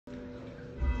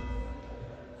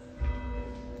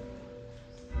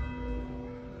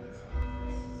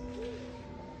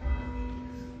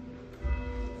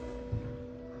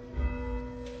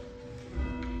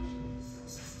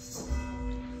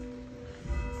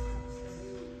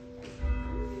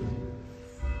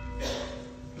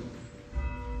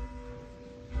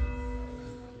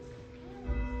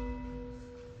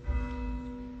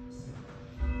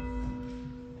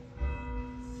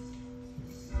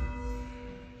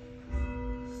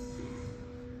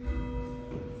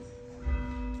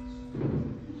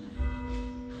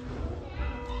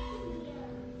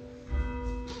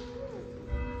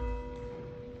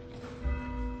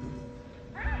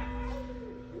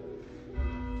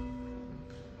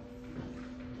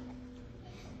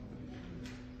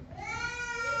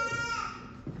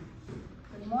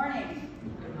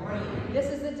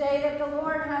day that the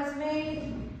Lord has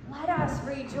made. Let us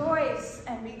rejoice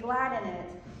and be glad in it.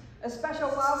 A special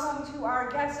welcome to our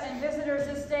guests and visitors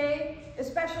this day,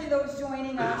 especially those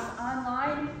joining us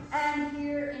online and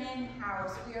here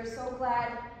in-house. We are so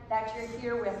glad that you're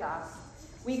here with us.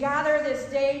 We gather this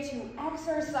day to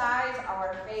exercise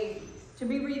our faith, to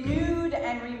be renewed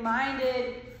and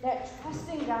reminded that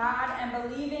trusting God and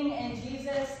believing in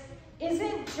Jesus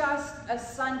isn't just a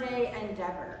Sunday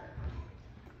endeavor.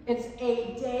 It's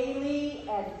a daily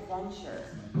adventure.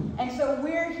 And so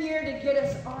we're here to get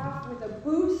us off with a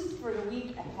boost for the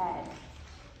week ahead.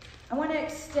 I want to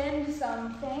extend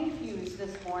some thank yous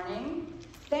this morning.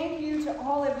 Thank you to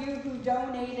all of you who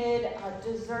donated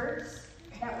desserts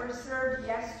that were served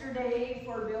yesterday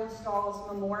for Bill Stahl's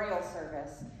memorial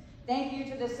service. Thank you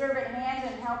to the servant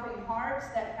hands and helping hearts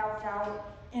that helped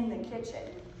out in the kitchen.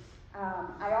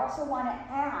 I also want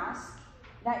to ask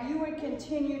that you would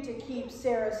continue to keep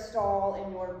Sarah Stahl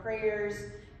in your prayers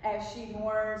as she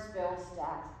mourns Bill's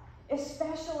death,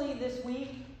 especially this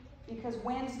week, because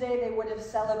Wednesday they would have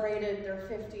celebrated their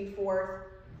 54th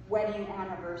wedding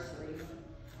anniversary.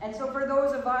 And so for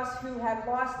those of us who have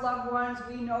lost loved ones,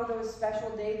 we know those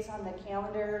special dates on the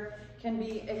calendar can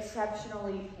be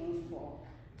exceptionally painful.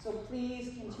 So please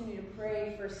continue to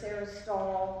pray for Sarah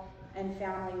Stahl and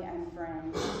family and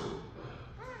friends.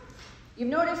 You've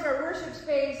noticed our worship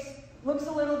space looks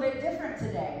a little bit different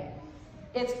today.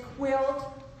 It's Quilt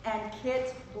and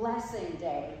Kit Blessing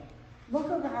Day. Look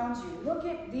around you. Look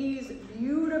at these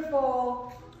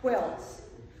beautiful quilts.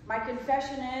 My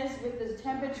confession is, with the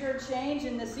temperature change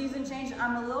and the season change,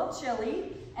 I'm a little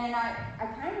chilly, and I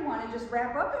kind of want to just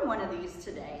wrap up in one of these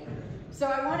today. So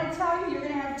I want to tell you, you're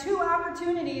going to have two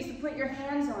opportunities to put your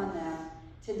hands on them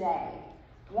today.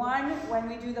 One, when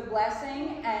we do the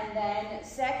blessing, and then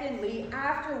secondly,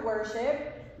 after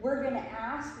worship, we're going to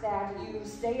ask that you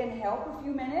stay and help a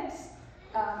few minutes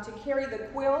to carry the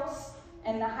quilts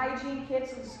and the hygiene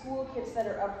kits and school kits that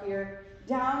are up here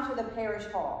down to the parish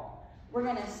hall. We're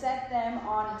going to set them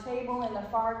on a table in the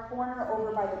far corner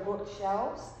over by the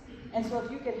bookshelves. And so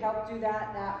if you could help do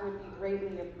that, that would be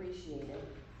greatly appreciated.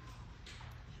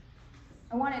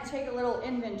 I want to take a little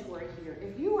inventory here.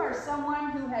 If you are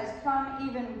someone who has come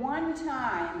even one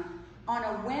time on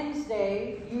a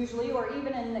Wednesday, usually, or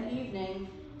even in the evening,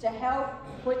 to help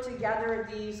put together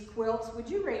these quilts, would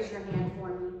you raise your hand for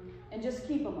me and just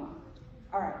keep them up?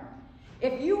 All right.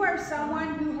 If you are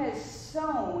someone who has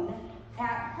sewn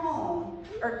at home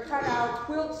or cut out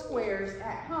quilt squares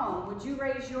at home, would you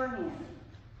raise your hand?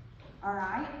 All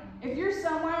right. If you're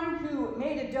someone who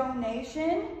made a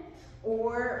donation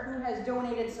or who has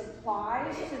donated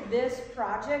supplies to this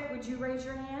project, would you raise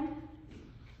your hand?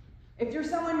 If you're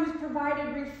someone who's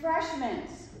provided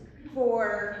refreshments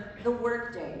for the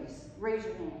work days, raise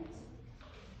your hands.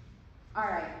 All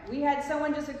right, we had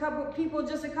someone just a couple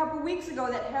weeks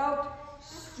ago that helped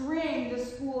string the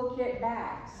school kit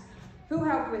bags. Who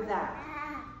helped with that?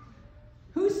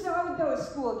 Who sewed those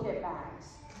school kit bags?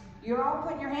 You're all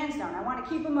putting your hands down. I want to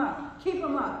keep them up. Keep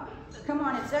them up. Come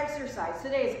on, it's exercise.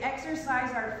 Today is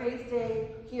Exercise Our Faith Day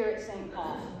here at St.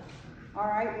 Paul. All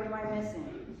right, what am I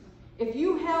missing? If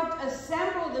you helped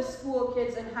assemble the school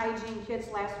kits and hygiene kits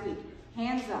last week,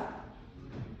 hands up.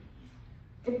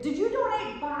 Did you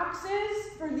donate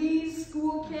boxes for these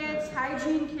school kits,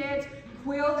 hygiene kits,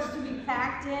 quilts to be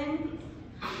packed in?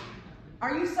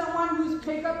 Are you someone whose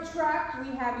pickup truck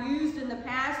we have used in the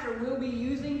past or will be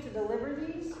using to deliver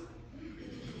these?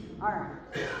 All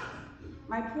right.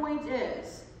 My point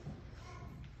is,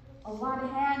 a lot of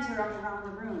hands are up around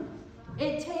the room.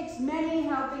 It takes many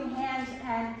helping hands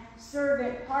and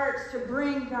servant hearts to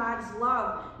bring God's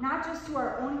love, not just to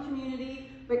our own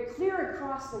community, but clear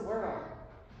across the world.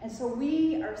 And so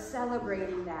we are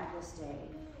celebrating that this day.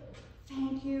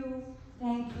 Thank you,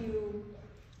 thank you,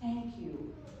 thank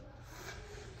you.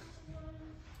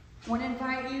 I want to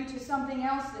invite you to something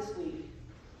else this week.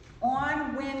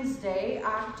 On Wednesday,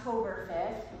 October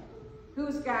 5th,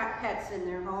 who's got pets in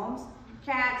their homes?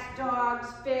 Cats, dogs,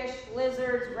 fish,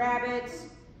 lizards, rabbits,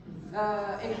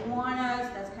 iguanas,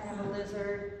 that's kind of a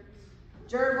lizard,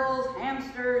 gerbils,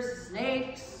 hamsters,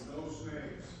 snakes. No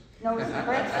snakes. No,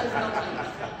 Brent says no snakes.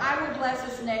 I would bless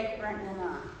a snake, Brent will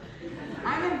not.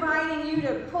 I'm inviting you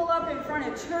to pull up in front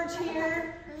of church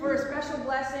here for a special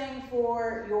blessing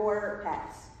for your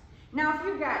pets. Now, if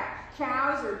you've got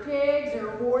cows or pigs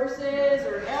or horses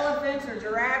or elephants or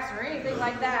giraffes or anything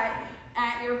like that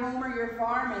at your home or your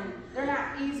farm and they're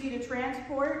not easy to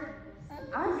transport,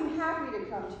 I'd be happy to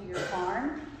come to your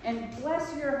farm and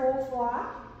bless your whole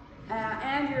flock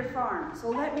and your farm. So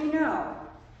let me know.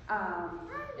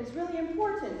 It's really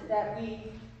important that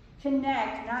we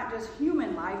connect not just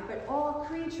human life, but all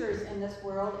creatures in this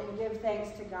world and give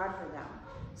thanks to God for them.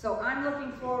 So I'm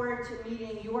looking forward to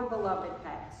meeting your beloved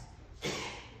pets.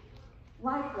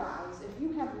 Likewise, if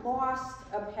you have lost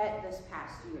a pet this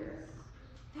past year,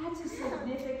 that's a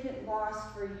significant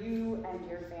loss for you and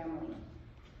your family.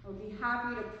 We'll be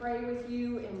happy to pray with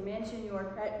you and mention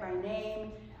your pet by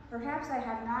name. Perhaps I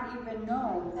have not even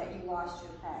known that you lost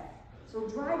your pet. So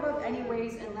drive up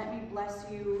anyways and let me bless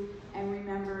you and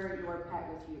remember your pet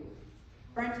with you.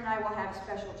 Brent and I will have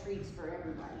special treats for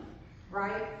everybody,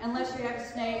 right? Unless you have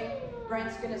a snake,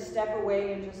 Brent's going to step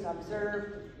away and just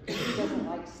observe. He doesn't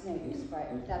like snakes, but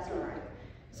that's all right.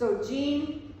 So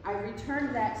Jean, I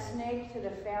returned that snake to the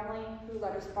family who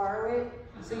let us borrow it,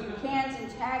 so you can't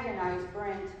antagonize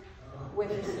Brent with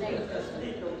the snake this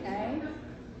week, okay?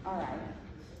 All right.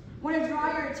 I want to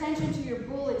draw your attention to your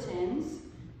bulletins.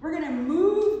 We're going to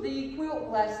move the quilt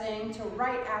blessing to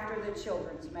right after the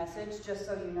children's message, just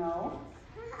so you know.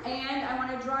 And I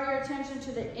want to draw your attention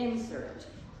to the insert.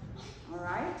 All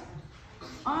right?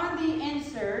 On the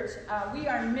insert, we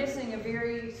are missing a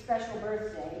very special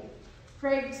birthday.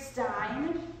 Craig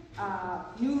Stein,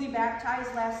 newly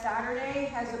baptized last Saturday,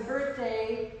 has a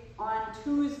birthday on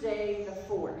Tuesday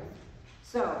the 4th.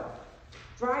 So,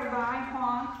 drive by,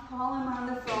 honk, call him on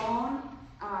the phone,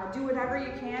 do whatever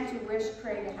you can to wish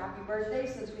Craig a happy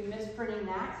birthday, since we missed printing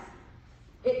that.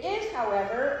 It is,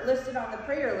 however, listed on the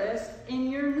prayer list in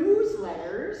your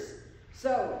newsletters.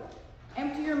 So,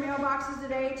 empty your mailboxes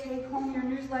today, take home your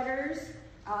newsletters,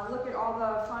 look at all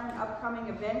the fun upcoming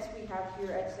events we have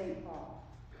here at St. Paul.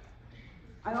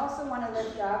 I also want to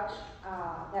lift up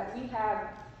that we have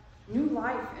new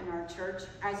life in our church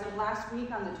as of last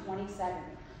week on the 27th.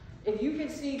 If you can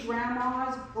see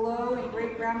grandma's glow and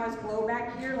great-grandma's glow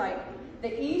back here, like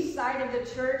the east side of the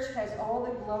church has all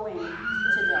the glowing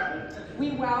today.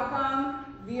 We welcome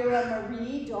Vera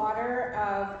Marie, daughter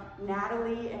of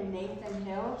Natalie and Nathan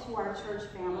Hill, to our church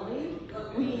family.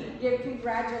 We give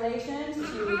congratulations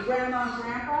to Grandma and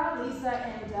Grandpa, Lisa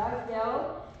and Doug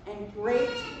Hill, and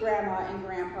great-grandma and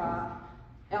grandpa,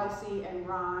 Elsie and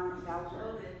Ron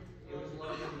Valker. It was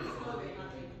Logan.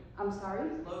 I'm sorry?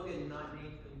 Logan, not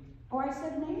Nathan. Oh, I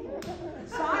said Nathan.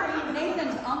 Sorry,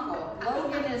 Nathan's uncle.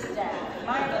 Logan is dead.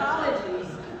 My apologies.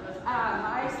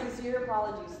 My sincere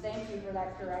apologies. Thank you for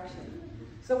that correction.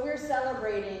 So we're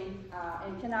celebrating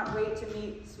and cannot wait to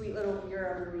meet sweet little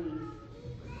Vera Marie.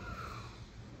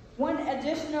 One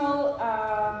additional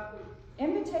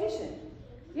invitation.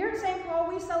 Here at St. Paul,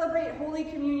 we celebrate Holy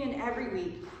Communion every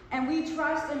week, and we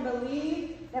trust and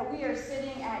believe that we are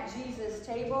sitting at Jesus'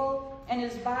 table, and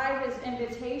it's by his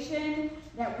invitation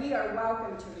that we are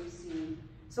welcome to receive.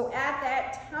 So at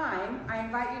that time, I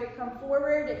invite you to come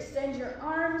forward, extend your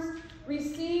arms,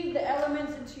 receive the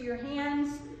elements into your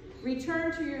hands,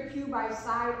 return to your pew by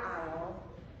side aisle,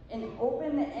 and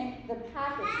open the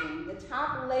packaging. The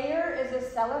top layer is a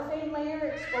cellophane layer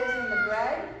exposing the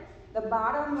bread. The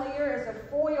bottom layer is a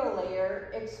foil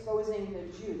layer exposing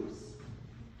the juice.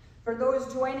 For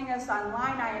those joining us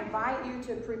online, I invite you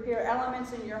to prepare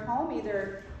elements in your home,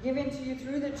 either given to you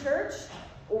through the church,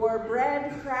 or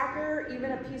bread, cracker,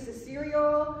 even a piece of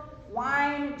cereal,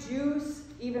 wine, juice,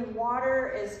 even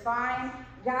water is fine.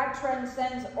 God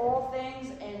transcends all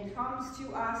things and comes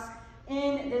to us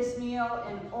in this meal,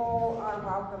 and all are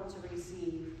welcome to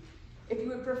receive. If you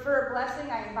would prefer a blessing,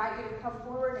 I invite you to come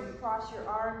forward and cross your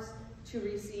arms to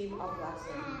receive a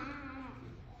blessing.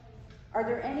 Are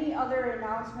there any other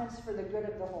announcements for the good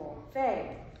of the whole?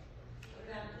 Faye? What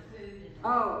about the food?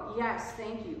 Oh, yes,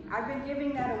 thank you. I've been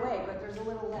giving that away, but there's a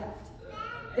little left.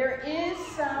 There is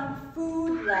some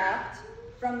food left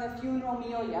from the funeral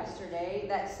meal yesterday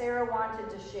that Sarah wanted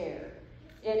to share.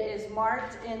 It is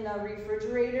marked in the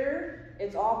refrigerator.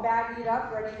 It's all bagged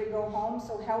up, ready to go home,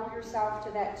 so help yourself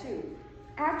to that too.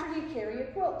 After you carry a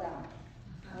quilt down.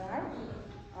 All right?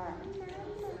 All right.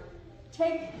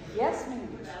 Yes,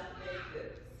 ma'am.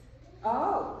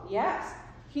 Oh, yes.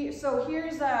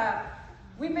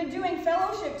 We've been doing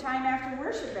fellowship time after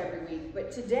worship every week,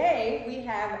 but today we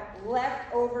have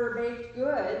leftover baked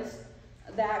goods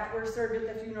that were served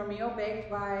at the funeral meal,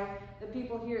 baked by the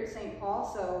people here at St.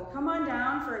 Paul. So come on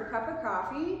down for a cup of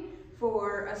coffee,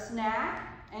 for a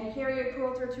snack, and carry a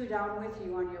quilt or two down with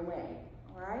you on your way.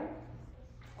 All right?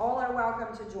 All are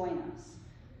welcome to join us.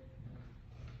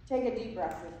 Take a deep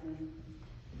breath with me.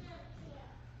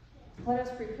 Let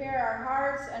us prepare our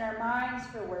hearts and our minds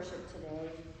for worship today.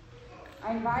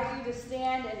 I invite you to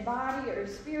stand in body or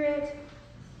spirit,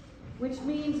 which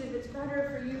means if it's better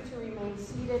for you to remain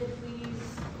seated, please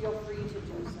feel free to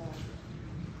do so.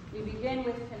 We begin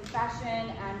with confession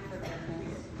and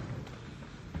forgiveness.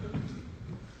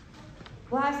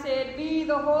 Blessed be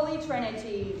the Holy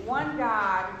Trinity, one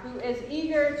God, who is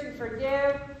eager to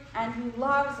forgive and who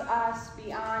loves us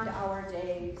beyond our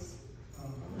days.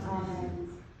 Amen.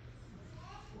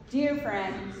 Dear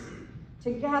friends,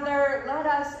 together let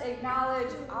us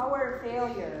acknowledge our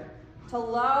failure to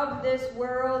love this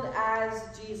world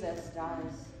as Jesus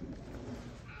does.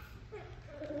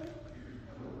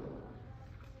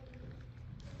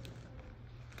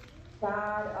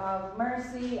 God of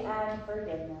mercy and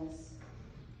forgiveness,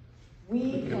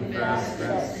 we confess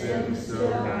that sin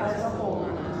still has a hold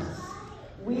on us.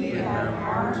 We have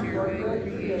harmed your good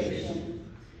creation.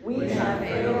 We have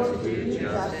failed to do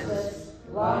justice,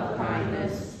 love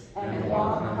kindness, and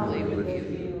walk humbly with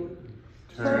you.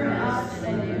 Turn us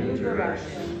in a new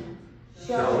direction.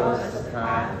 Show us the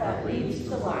path that leads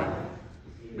to life.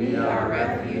 Be our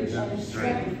refuge and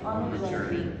strength on the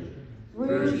journey.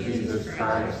 Through Jesus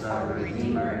Christ, our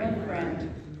Redeemer and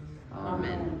friend.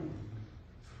 Amen.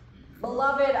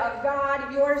 Beloved of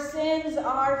God, your sins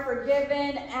are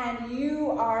forgiven and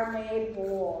you are made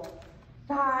whole.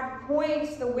 God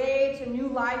points the way to new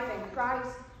life in Christ,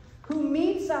 who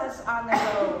meets us on the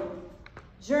road.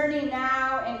 Journey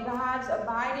now in God's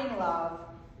abiding love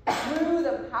through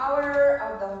the power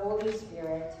of the Holy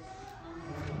Spirit.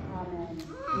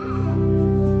 Amen.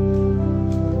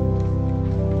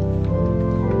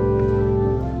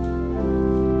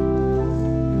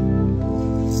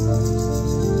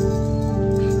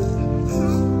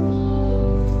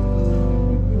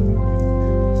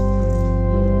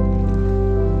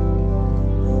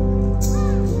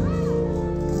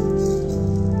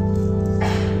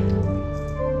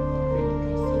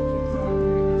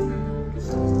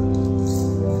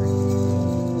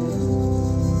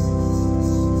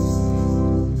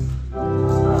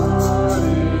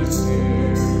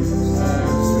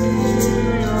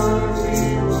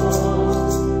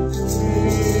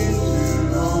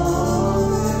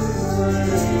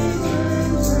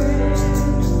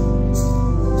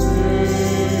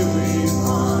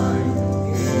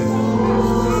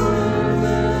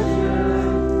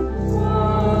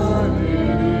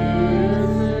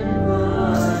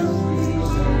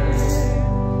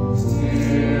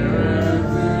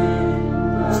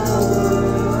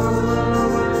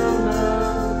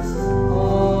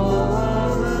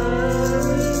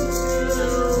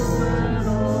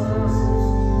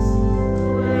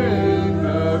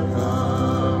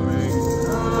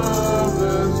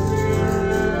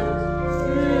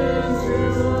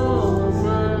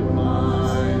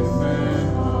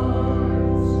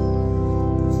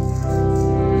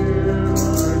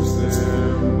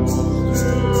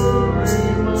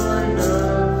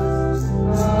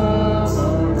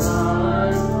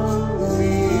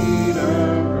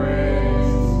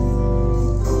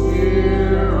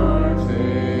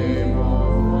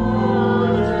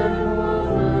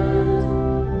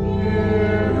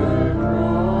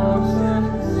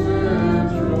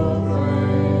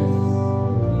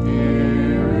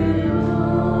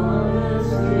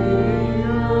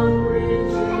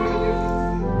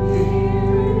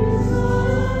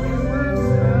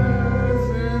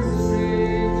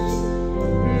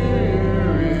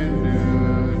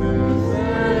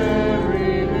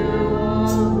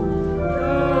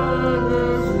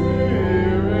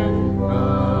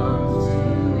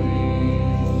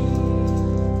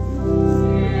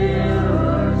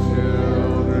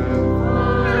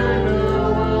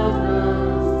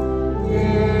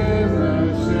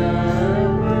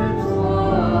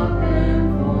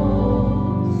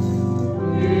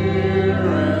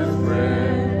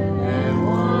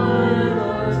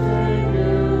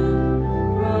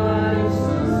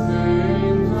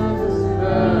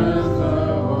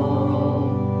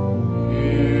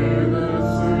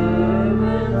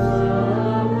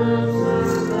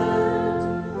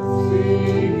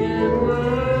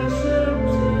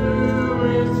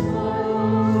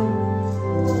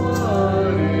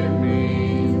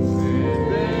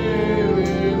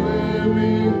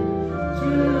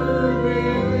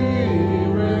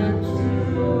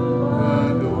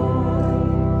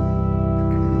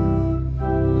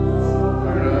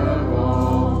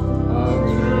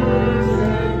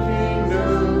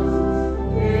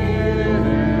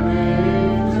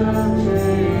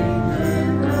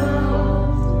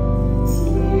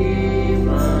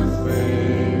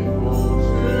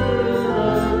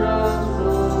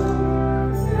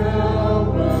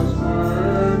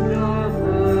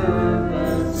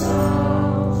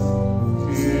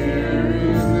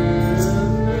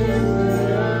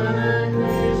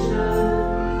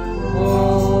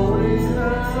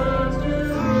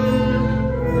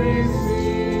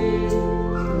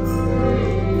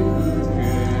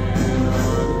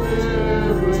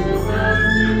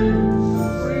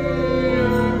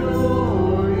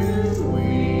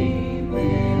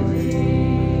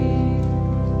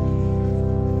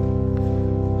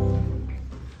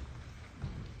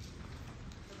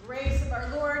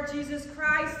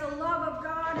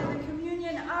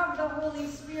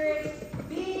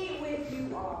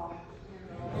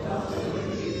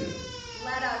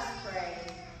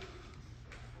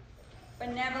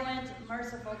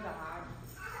 merciful God.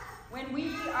 When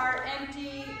we are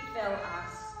empty, fill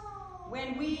us.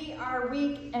 When we are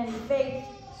weak in faith,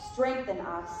 strengthen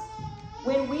us.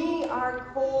 When we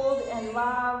are cold in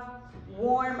love,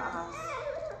 warm us.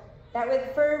 That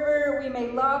with fervor we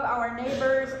may love our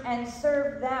neighbors and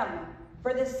serve them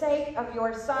for the sake of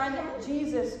your Son,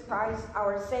 Jesus Christ,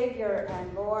 our Savior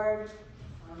and Lord.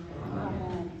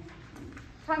 Amen.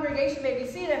 Congregation may be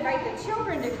seated. Invite the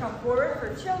children to come forward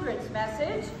for children's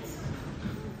message.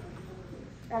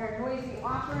 Got our noisy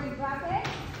offering bucket.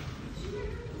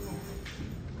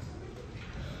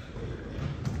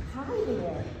 Hi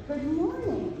there. Good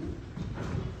morning.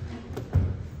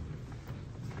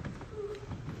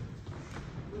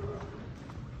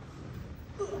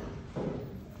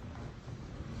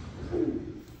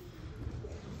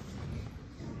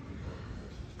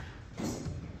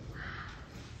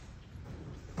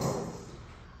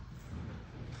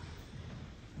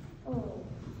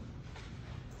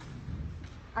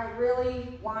 I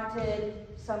really wanted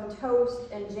some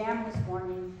toast and jam this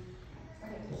morning, but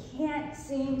I can't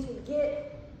seem to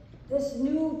get this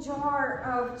new jar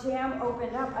of jam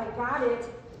opened up. I got it,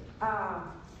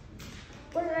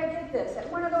 where did I get this? At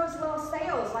one of those little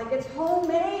sales, like it's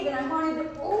homemade and I wanted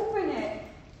to open it,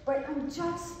 but I'm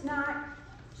just not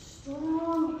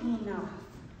strong enough.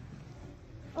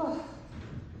 Oh,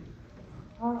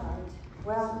 all right,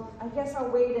 well, I guess I'll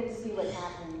wait and see what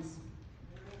happens.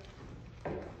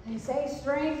 They say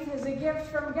strength is a gift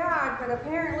from God, but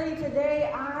apparently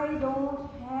today I don't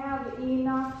have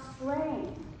enough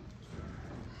strength.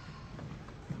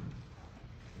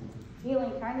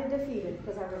 Feeling kind of defeated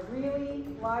because I would really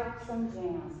like some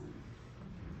jam.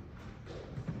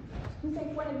 Do you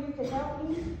think one of you could help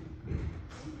me?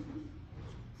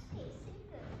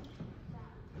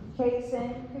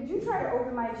 Kason, could you try to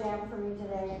open my jam for me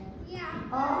today? Yeah.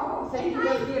 Oh, thank you.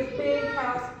 That would be a big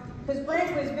house. Because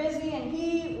Brent was busy and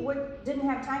he didn't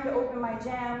have time to open my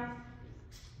jam.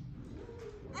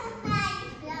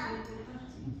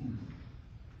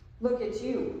 Look at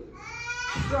you,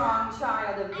 strong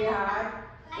child of God.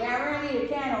 Yeah, we're going to need a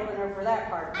can opener for that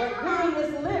part. But getting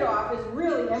this lid off is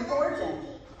really important.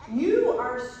 You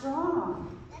are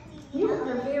strong. You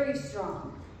are very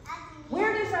strong.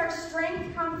 Where does our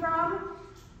strength come from?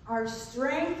 Our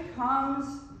strength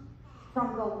comes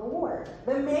from the Lord,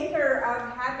 the maker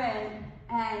of heaven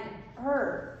and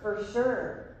earth, for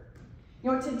sure.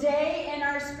 You know, today in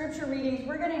our scripture readings,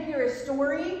 we're going to hear a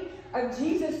story of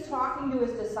Jesus talking to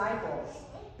his disciples.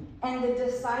 And the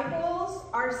disciples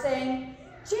are saying,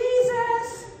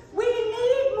 Jesus, we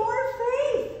need more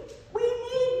faith. We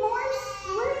need more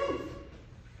strength.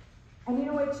 And you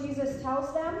know what Jesus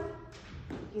tells them?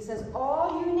 He says,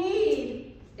 all you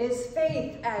need is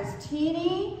faith as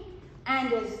teeny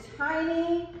and as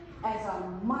tiny as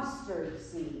a mustard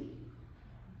seed.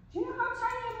 Do you know how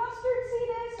tiny a mustard seed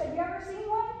is? Have you ever seen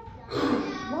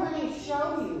one? Let me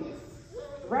show you.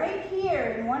 Right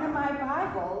here in one of my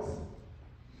Bibles,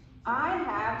 I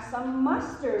have some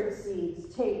mustard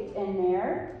seeds taped in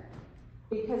there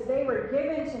because they were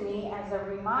given to me as a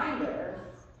reminder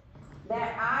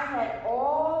that I had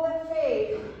all the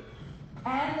faith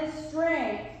and the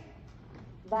strength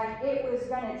that it was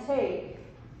going to take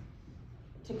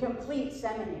to complete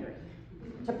seminary,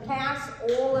 to pass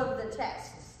all of the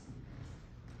tests.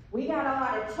 We got a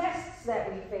lot of tests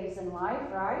that we face in life,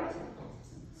 right?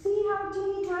 See how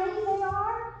teeny tiny they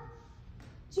are?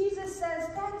 Jesus says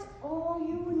that's all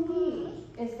you need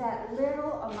is that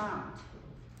little amount.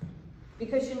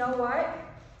 Because you know what?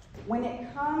 When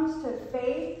it comes to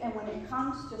faith and when it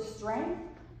comes to strength,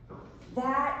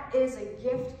 that is a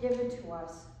gift given to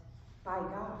us by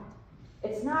God.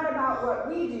 It's not about what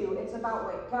we do, it's about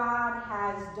what God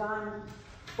has done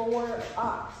for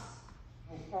us.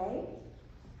 Okay?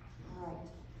 All right.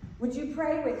 Would you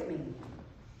pray with me?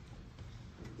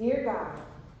 Dear God,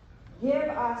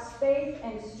 give us faith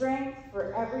and strength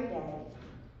for every day.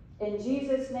 In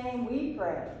Jesus' name we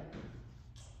pray.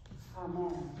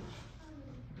 Amen.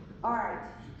 All right.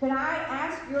 Can I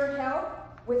ask your help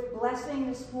with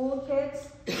blessing the school kids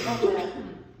and the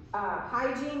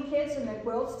hygiene kits and the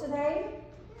quilts today?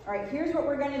 All right, here's what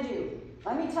we're going to do.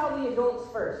 Let me tell the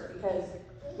adults first because,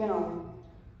 you know,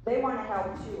 they want to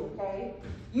help too, okay?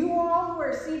 You all who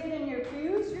are seated in your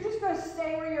pews, you're just going to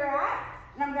stay where you're at,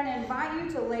 and I'm going to invite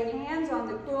you to lay hands on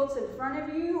the quilts in front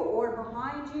of you or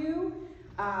behind you.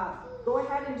 Go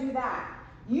ahead and do that.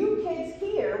 You kids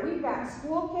here, we've got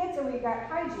school kits and we've got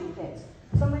hygiene kits.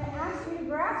 So I'm going to ask you to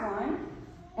grab one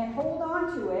and hold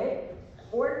on to it,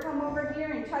 or come over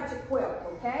here and touch a quilt,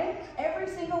 okay? Every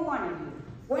single one of you.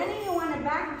 When do you want a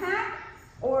backpack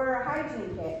or a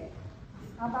hygiene kit?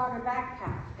 How about a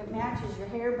backpack? It matches your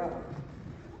hair bow.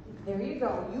 There you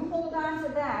go. You hold on to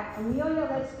that. Amelia,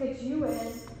 let's get you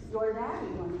in your daddy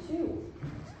one too.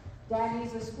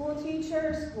 Daddy's a school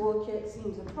teacher. School kit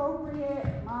seems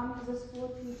appropriate. Mom is a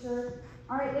school teacher.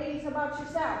 All right, ladies, how about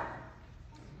yourself?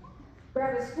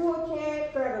 Grab a school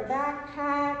kit, grab a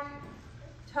backpack,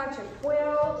 touch a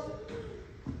quilt.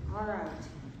 All right.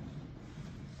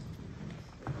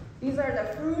 These are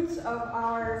the fruits of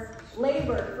our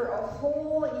labor for a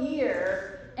whole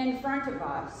year in front of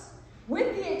us,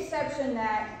 with the exception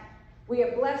that we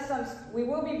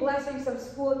will be blessing some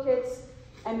school kits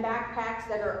and backpacks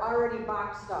that are already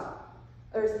boxed up.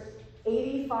 There's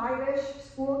 85-ish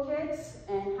school kits,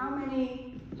 and how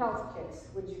many health kits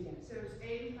would you guess? So there's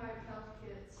 85 health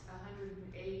kits,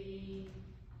 180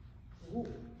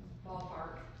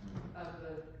 ballpark of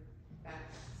the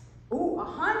backpacks. Ooh,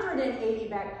 180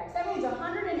 backpacks. That means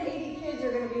 180 kids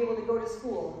are going to be able to go to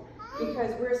school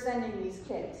because we're sending these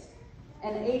kits.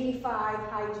 And 85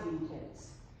 hygiene kits.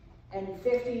 And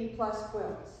 50 plus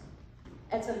quilts.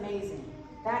 That's amazing.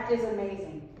 That is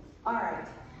amazing. All right,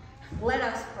 let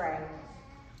us pray.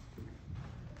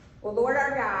 Well, Lord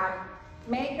our God,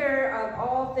 maker of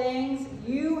all things,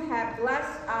 you have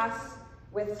blessed us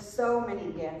with so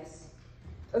many gifts.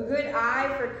 A good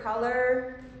eye for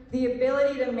color, the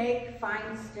ability to make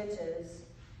fine stitches,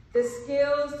 the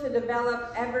skills to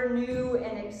develop ever new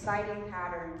and exciting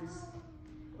patterns.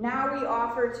 Now we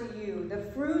offer to you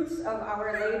the fruits of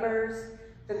our labors,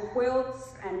 the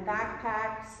quilts and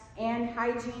backpacks and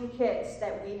hygiene kits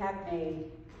that we have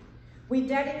made. We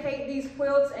dedicate these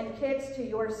quilts and kits to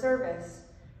your service,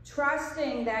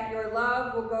 trusting that your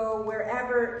love will go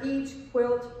wherever each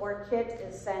quilt or kit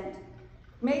is sent,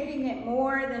 making it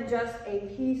more than just a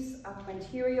piece of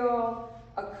material,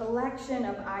 a collection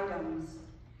of items,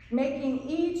 making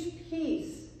each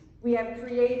piece we have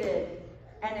created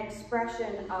an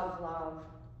expression of love.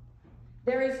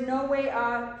 There is no way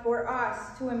for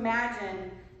us to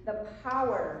imagine the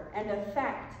power and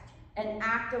effect an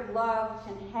act of love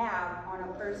can have on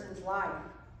a person's life.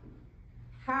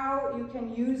 How you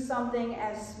can use something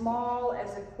as small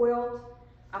as a quilt,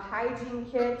 a hygiene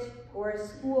kit, or a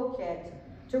school kit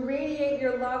to radiate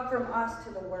your love from us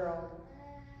to the world.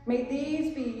 May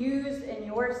these be used in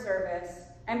your service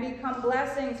and become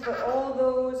blessings for all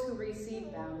those who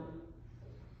receive them.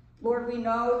 Lord, we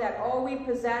know that all we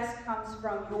possess comes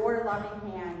from your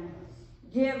loving hand.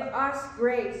 Give us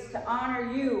grace to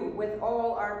honor you with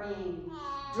all our being.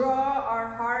 Draw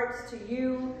our hearts to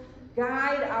you,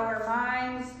 guide our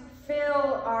minds,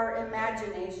 fill our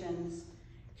imaginations,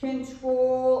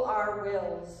 control our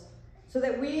wills, so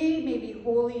that we may be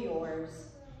wholly yours.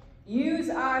 Use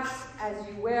us as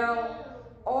you will,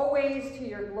 always to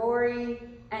your glory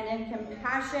and in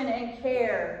compassion and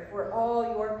care for all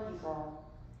your people.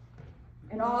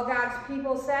 And all God's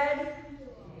people said,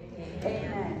 Amen.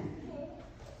 Amen.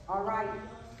 All right,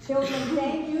 children,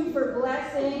 thank you for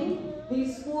blessing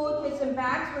these school kits and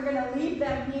bags. We're going to leave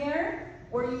them here,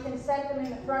 or you can set them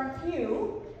in the front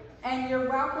pew. And you're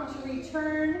welcome to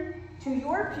return to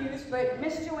your pews, but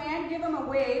Miss Joanne, give them a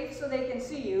wave so they can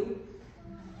see you.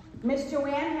 Miss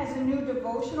Joanne has a new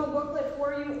devotional booklet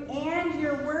for you and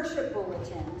your worship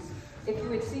bulletins, if you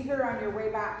would see her on your way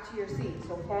back to your seats,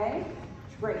 okay?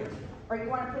 Great. All right, you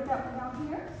want to put that one down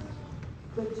here?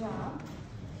 Good job.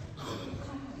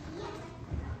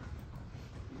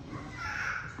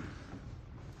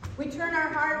 We turn our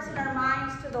hearts and our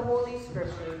minds to the Holy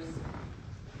Scriptures.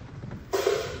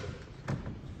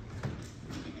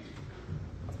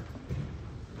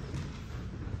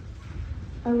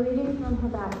 A reading from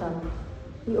Habakkuk.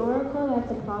 The oracle that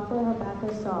the prophet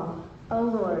Habakkuk saw. O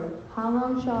Lord, how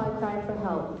long shall I cry for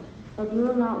help, and you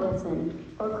will not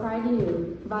listen, or cry to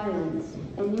you, violence,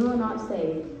 and you will not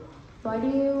save? Why do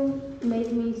you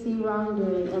make me see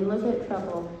wrongdoing and look at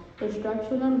trouble?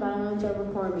 Destruction and violence are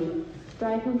before me.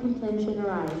 Strife and contention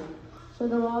arise. So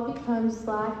the law becomes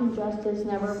slack and justice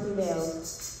never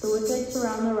prevails. The wicked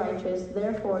surround the righteous,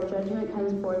 therefore judgment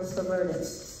comes forth perverted.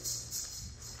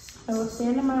 I will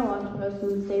stand in my watchpost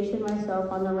and station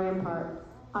myself on the rampart.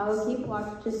 I will keep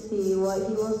watch to see what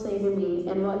he will say to me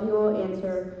and what he will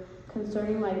answer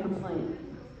concerning my complaint.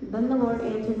 Then the Lord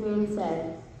answered me and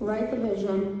said, write the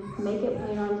vision, make it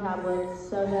plain on tablets,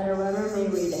 so that a runner may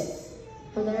read it.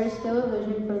 For there is still a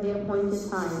vision for the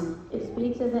appointed time. It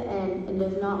speaks of the end and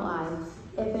does not lie.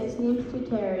 If it seems to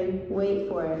tarry, wait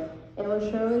for it. It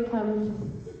will surely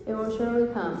come. It will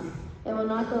surely come. It will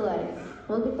not delay.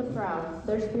 Look at the proud.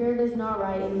 Their spirit is not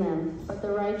right in them, but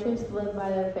the righteous live by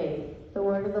their faith. The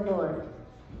word of the Lord.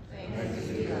 Thanks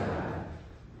be to God.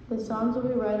 The Psalms will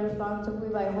be read responsibly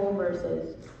by whole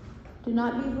verses. Do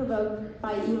not be provoked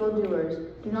by evildoers.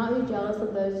 Do not be jealous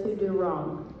of those who do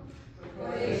wrong.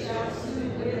 For they shall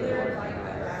soon wither like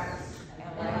the grass,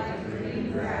 and like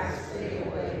green grass fade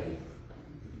away.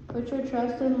 Put your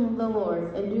trust in the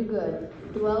Lord and do good.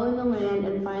 Dwell in the land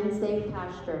and find safe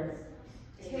pasture.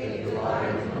 Take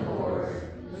delight in the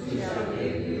Lord, who shall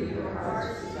give you your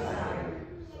heart's desire.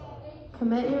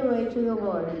 Commit your way to the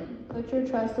Lord. Put your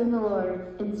trust in the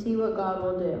Lord and see what God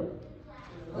will do.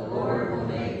 The Lord will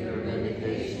make your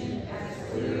vindication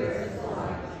as clear as the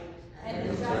light, and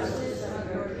the justice of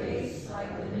your case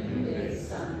like the noonday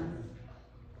sun.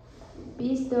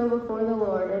 Be still before the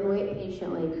Lord and wait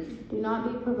patiently. Do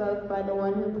not be provoked by the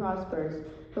one who prospers,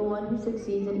 the one who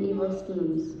succeeds in evil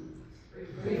schemes.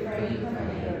 Refrain from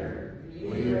anger,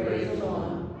 you rage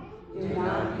alone. Do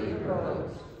not be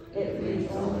provoked, it leads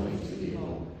only to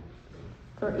evil.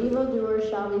 For evildoers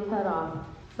shall be cut off,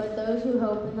 but those who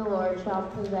hope in the Lord shall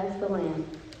possess the land.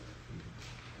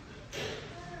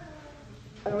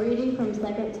 A reading from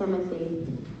 2 Timothy.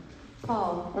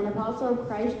 Paul, an apostle of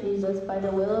Christ Jesus by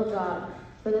the will of God,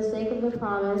 for the sake of the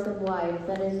promise of life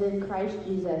that is in Christ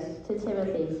Jesus, to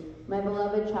Timothy, my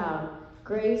beloved child,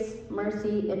 grace,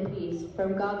 mercy, and peace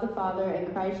from God the Father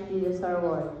and Christ Jesus our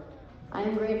Lord. I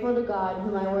am grateful to God,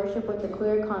 whom I worship with a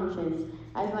clear conscience,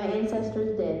 as my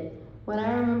ancestors did. When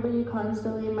I remember you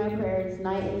constantly in my prayers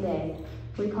night and day,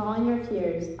 recalling your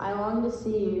tears, I long to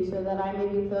see you so that I may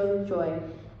be filled with joy.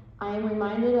 I am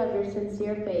reminded of your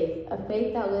sincere faith, a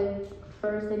faith that lived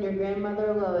first in your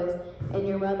grandmother Lois and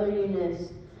your mother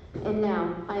Eunice, and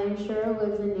now, I am sure,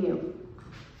 lives in you.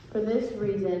 For this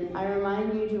reason, I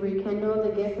remind you to rekindle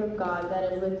the gift of God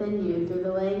that is within you through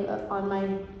the laying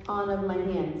on of my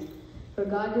hands. For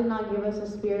God did not give us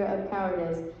a spirit of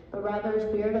cowardice, but rather a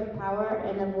spirit of power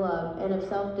and of love and of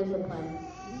self-discipline.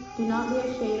 Do not be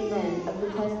ashamed then of the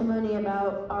testimony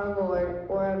about our Lord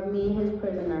or of me, his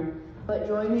prisoner, but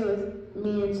join with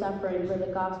me in suffering for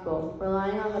the gospel,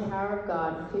 relying on the power of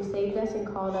God, who saved us and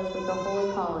called us with a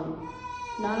holy calling,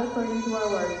 not according to our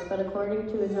works, but according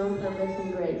to his own purpose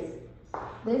and grace.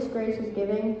 This grace was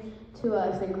given to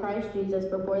us in Christ Jesus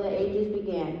before the ages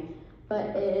began,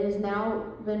 but it has now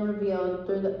been revealed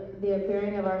through the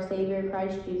appearing of our Savior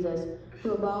Christ Jesus,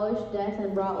 who abolished death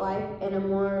and brought life and a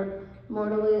more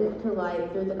mortally to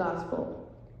light through the gospel.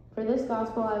 For this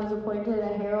gospel I was appointed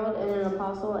a herald and an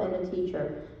apostle and a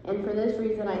teacher, and for this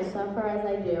reason I suffer as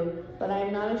I do, but I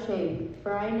am not ashamed,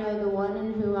 for I know the one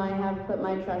in whom I have put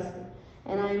my trust,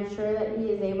 and I am sure that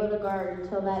he is able to guard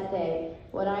until that day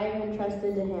what I have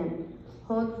entrusted to him.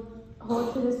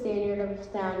 Hold to the standard of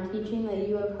sound teaching that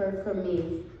you have heard from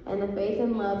me, and the faith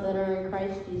and love that are in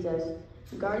Christ Jesus.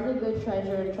 Guard the good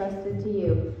treasure entrusted to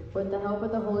you, with the help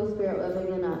of the Holy Spirit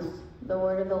living in us. The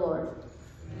word of the Lord.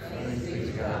 Thanks be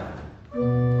to God.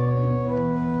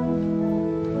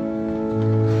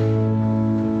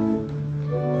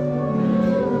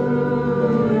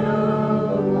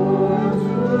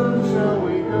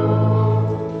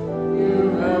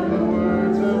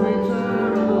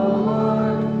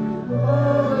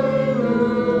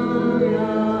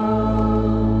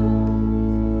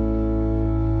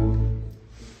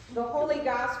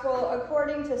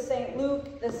 According to St.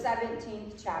 Luke, the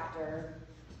 17th chapter.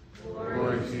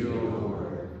 Glory to you,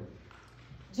 Lord.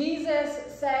 Jesus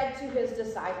said to his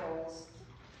disciples,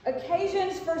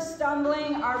 "Occasions for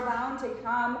stumbling are bound to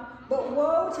come, but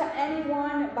woe to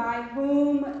anyone by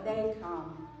whom they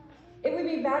come. It would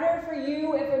be better for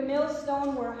you if a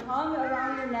millstone were hung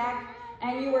around your neck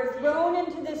and you were thrown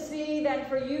into the sea than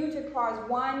for you to cause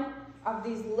one of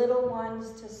these little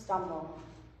ones to stumble.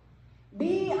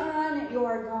 Be on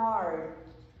your guard.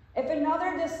 If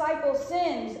another disciple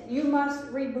sins, you must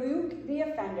rebuke the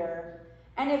offender.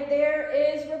 And if there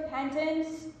is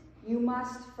repentance, you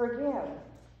must forgive.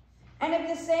 And if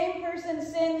the same person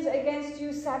sins against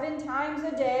you 7 times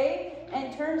a day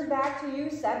and turns back to you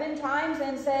 7 times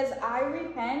and says, 'I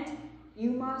repent,'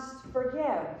 you must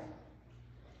forgive."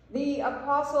 The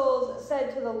apostles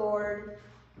said to the Lord,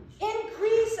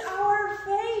 "Increase our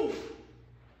faith."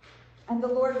 And the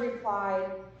Lord replied,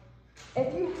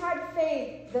 "If you had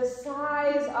faith the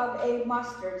size of a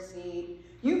mustard seed,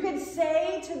 you could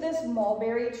say to this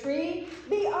mulberry tree,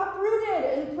 'Be uprooted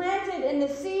and planted in the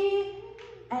sea,'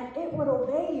 and it would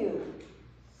obey you.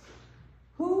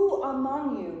 Who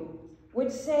among you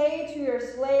would say to your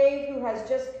slave who has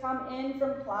just come in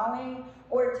from plowing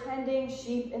or tending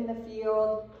sheep in the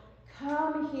field,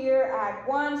 'Come here at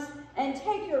once and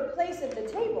take your place at the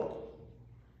table'?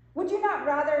 Would you not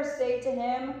rather say to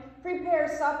him, 'Prepare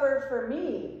supper for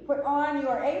me, put on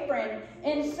your apron,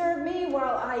 and serve me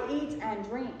while I eat and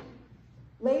drink?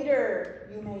 Later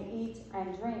you may eat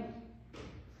and drink'?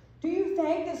 Do you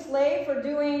thank the slave for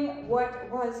doing what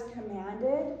was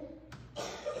commanded?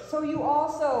 So you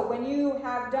also, when you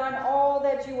have done all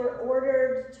that you were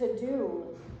ordered to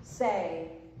do, say,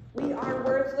 we are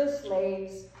worthless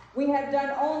slaves. We have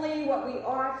done only what we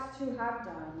ought to have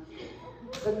done.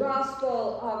 The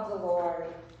gospel of the Lord.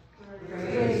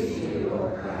 Praise to you,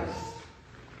 Lord Christ.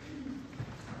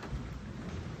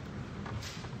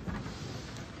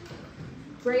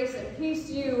 Grace and peace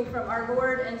to you from our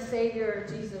Lord and Savior,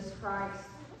 Jesus Christ.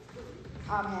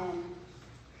 Amen.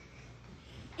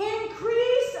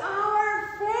 Increase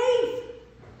our faith,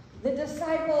 the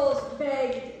disciples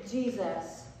begged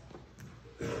Jesus.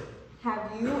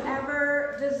 Have you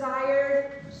ever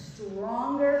desired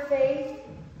stronger faith,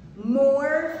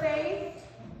 more faith?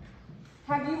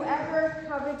 Have you ever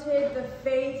coveted the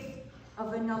faith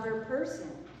of another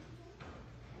person?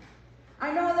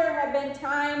 I know there have been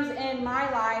times in my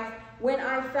life when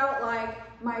I felt like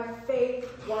my faith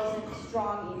wasn't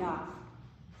strong enough.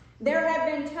 There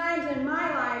have been times in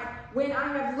my life when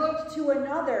I have looked to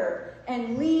another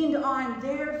and leaned on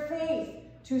their faith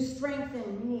to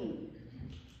strengthen me.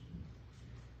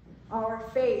 Our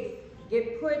faith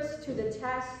gets put to the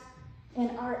test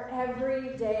in our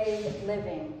everyday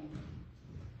living.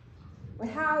 But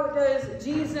how does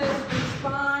Jesus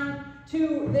respond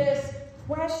to this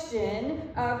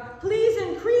question of, please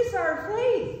increase our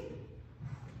faith?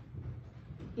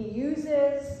 He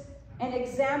uses an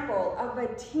example of a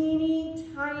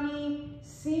teeny tiny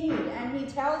seed, and he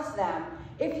tells them,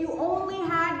 if you only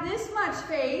had this much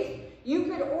faith, you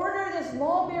could order this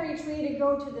mulberry tree to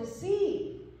go to the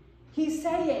sea. He's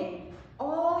saying,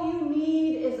 all you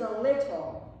need is a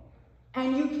little,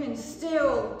 and you can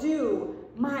still do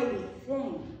mighty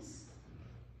things.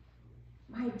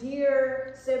 My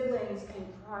dear siblings in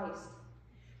Christ,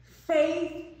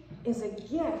 faith is a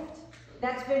gift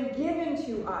that's been given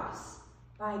to us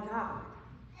by God.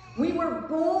 We were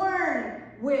born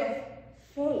with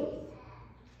faith.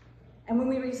 And when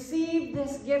we receive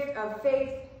this gift of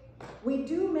faith, we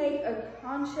do make a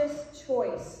conscious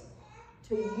choice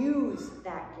to use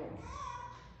that gift.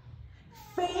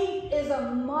 Faith is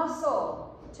a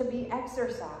muscle to be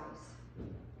exercised.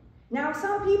 Now,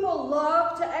 some people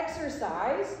love to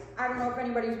exercise. I don't know if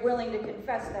anybody's willing to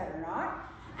confess that or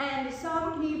not. And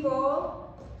some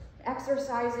people,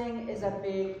 exercising is a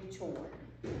big chore.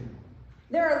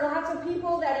 There are lots of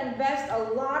people that invest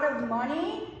a lot of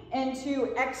money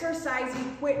into exercise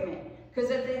equipment, because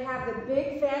if they have the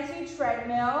big fancy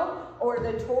treadmill or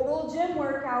the total gym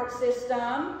workout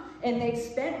system and they've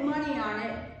spent money on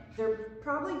it, they're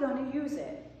probably going to use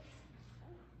it.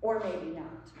 Or maybe not.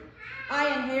 I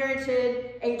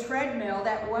inherited a treadmill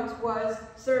that once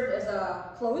served as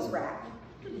a clothes rack,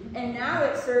 and now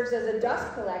it serves as a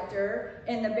dust collector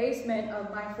in the basement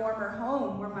of my former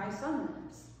home where my son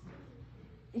lives.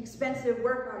 Expensive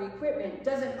workout equipment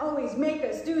doesn't always make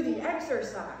us do the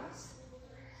exercise.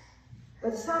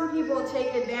 But some people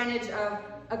take advantage of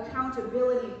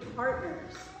accountability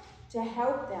partners to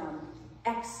help them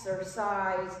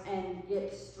exercise and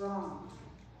get strong.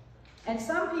 And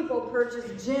some people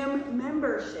purchase gym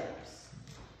memberships,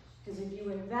 because if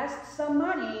you invest some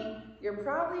money, you're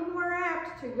probably more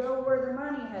apt to go where the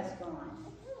money has gone.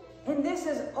 And this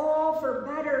is all for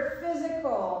better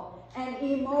physical and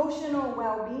emotional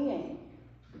well-being.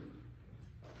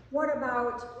 What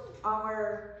about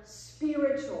our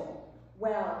spiritual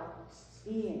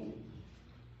well-being?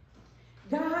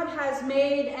 God has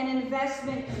made an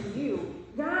investment in you.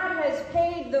 God has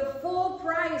paid the full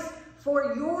price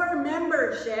for your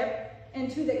membership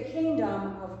into the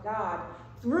kingdom of God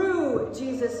through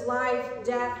Jesus' life,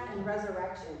 death, and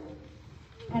resurrection.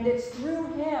 And it's through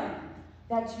him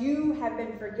that you have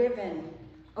been forgiven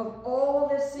of all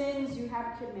the sins you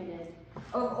have committed,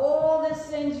 of all the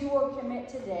sins you will commit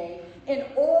today, and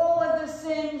all of the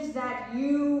sins that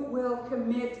you will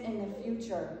commit in the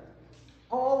future.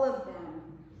 All of them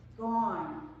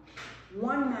gone.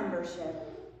 One membership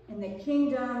in the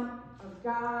kingdom of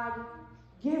God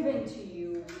given to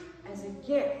you as a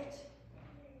gift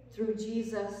through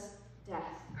Jesus' death.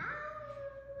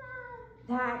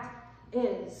 That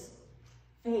is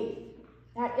faith.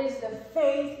 That is the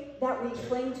faith that we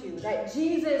cling to, that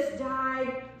Jesus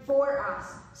died for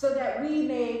us so that we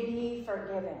may be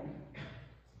forgiven.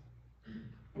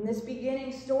 In this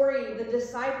beginning story, the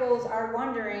disciples are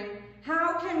wondering,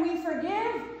 how can we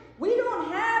forgive? We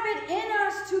don't have it in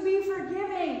us to be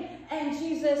forgiving. And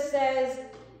Jesus says,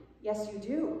 yes, you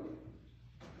do.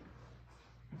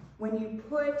 When you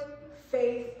put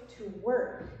faith to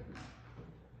work,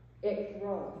 it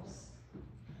grows.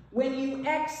 When you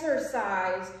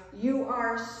exercise, you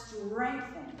are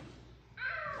strengthened.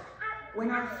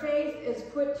 when our faith is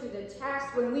put to the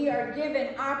test, when we are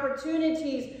given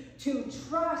opportunities to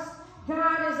trust,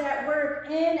 God is at work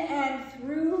in and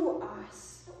through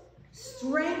us,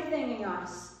 strengthening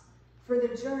us for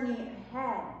the journey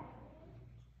ahead.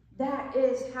 That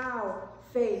is how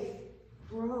faith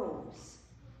grows.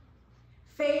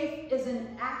 Faith is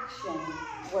an action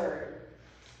word.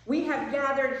 We have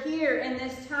gathered here in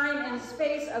this time and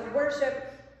space of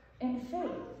worship in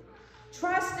faith,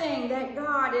 trusting that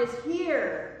God is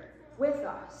here with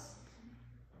us.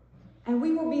 And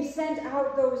we will be sent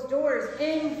out those doors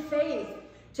in faith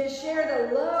to share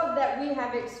the love that we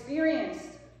have experienced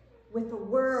with the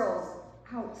world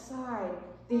outside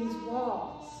these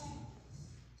walls.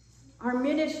 Our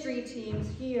ministry teams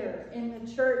here in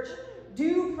the church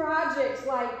do projects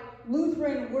like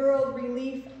Lutheran World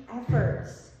Relief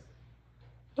Efforts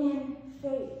in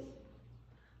faith.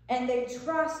 And they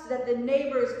trust that the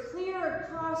neighbors clear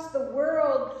across the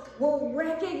world will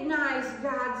recognize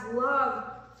God's love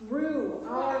through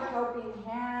our helping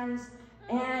hands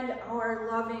and our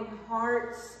loving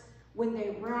hearts when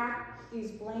they wrap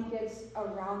these blankets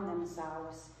around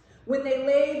themselves, when they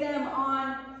lay them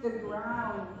on the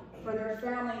ground for their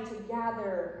family to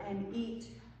gather and eat,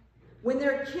 when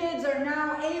their kids are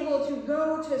now able to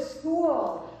go to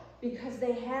school because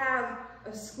they have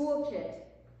a school kit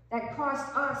that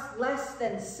costs us less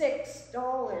than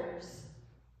 $6.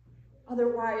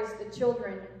 Otherwise, the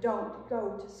children don't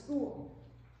go to school.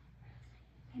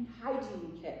 And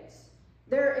hygiene kits.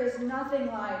 There is nothing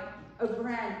like a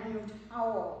brand new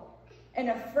towel and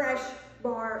a fresh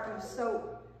bar of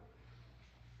soap.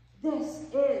 This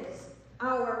is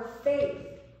our faith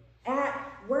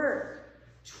at work,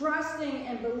 trusting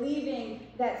and believing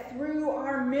that through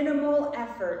our minimal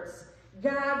efforts,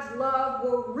 God's love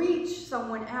will reach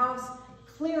someone else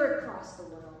clear across the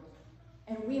world.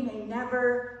 And we may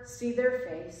never see their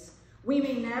face. We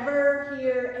may never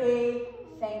hear a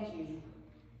thank you.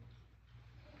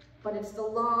 But it's the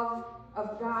love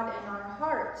of God in our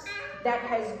hearts that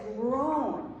has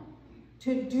grown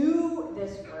to do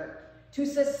this work, to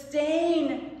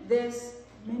sustain this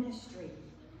ministry.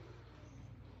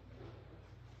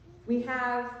 We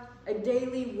have a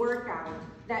daily workout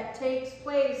that takes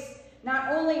place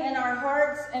not only in our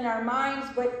hearts and our minds,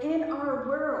 but in our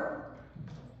world.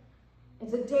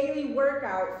 It's a daily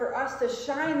workout for us to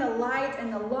shine the light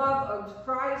and the love of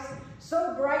Christ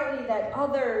so brightly that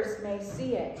others may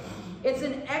see it. It's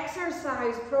an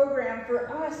exercise program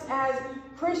for us as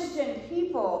Christian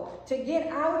people to get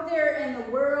out there in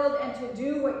the world and to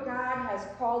do what God has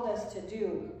called us to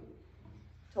do,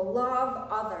 to love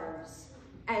others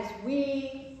as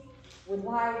we would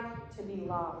like to be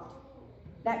loved.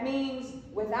 That means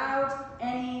without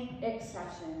any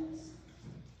exceptions.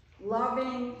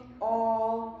 Loving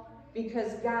all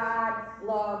because God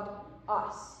loved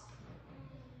us.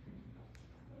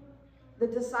 The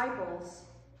disciples,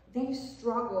 they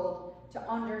struggled to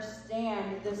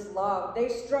understand this love. They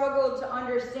struggled to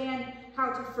understand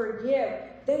how to forgive.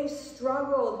 They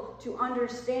struggled to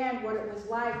understand what it was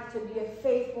like to be a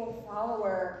faithful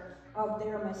follower of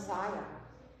their Messiah.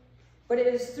 But it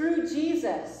is through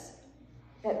Jesus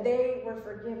that they were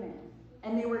forgiven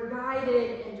and they were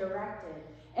guided and directed.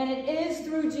 And it is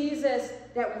through Jesus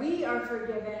that we are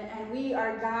forgiven and we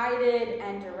are guided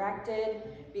and directed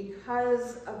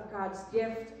because of God's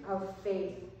gift of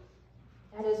faith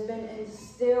that has been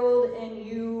instilled in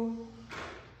you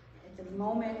at the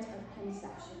moment of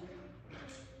conception.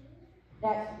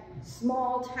 That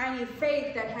small, tiny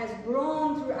faith that has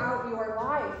grown throughout your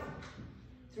life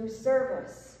through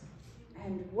service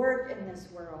and work in this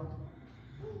world,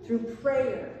 through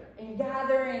prayer and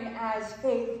gathering as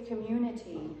faith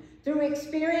community, through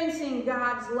experiencing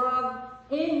God's love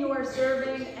in your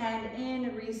serving and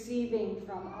in receiving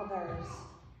from others.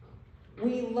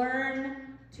 We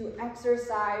learn to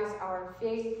exercise our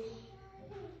faith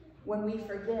when we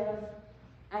forgive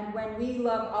and when we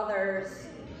love others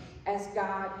as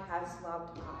God has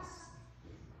loved us.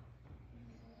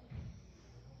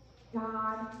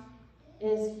 God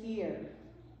is here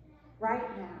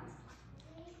right now.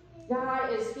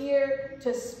 God is here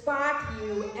to spot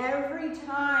you every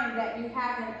time that you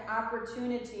have an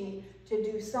opportunity to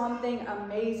do something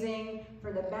amazing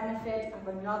for the benefit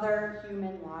of another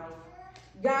human life.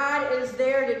 God is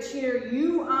there to cheer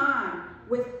you on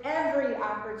with every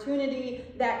opportunity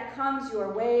that comes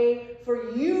your way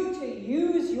for you to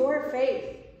use your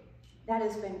faith that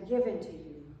has been given to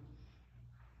you.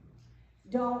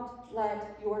 Don't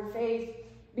let your faith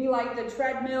be like the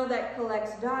treadmill that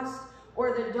collects dust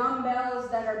or the dumbbells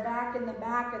that are back in the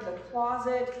back of the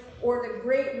closet, or the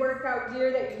great workout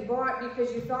gear that you bought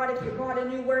because you thought if you bought a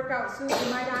new workout suit,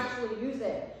 you might actually use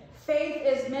it. Faith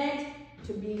is meant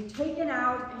to be taken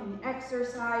out and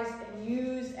exercised and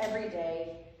used every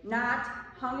day, not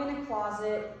hung in a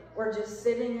closet or just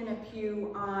sitting in a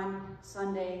pew on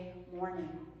Sunday morning.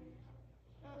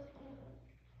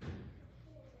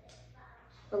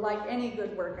 But like any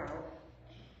good workout,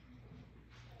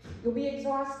 you'll be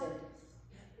exhausted.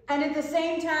 And at the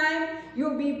same time,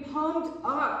 you'll be pumped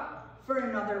up for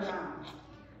another round.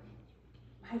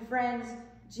 My friends,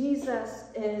 Jesus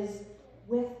is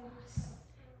with us.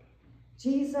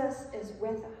 Jesus is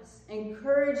with us,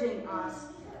 encouraging us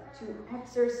to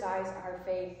exercise our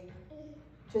faith,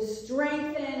 to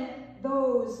strengthen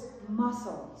those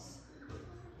muscles.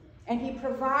 And he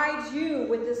provides you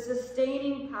with the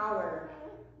sustaining power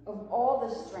of all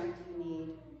the strength you need,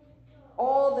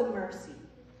 all the mercy,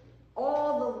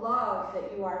 all the love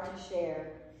that you are to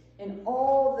share, and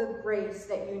all the grace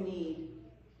that you need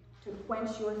to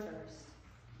quench your thirst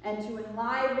and to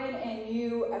enliven in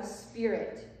you a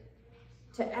spirit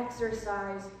to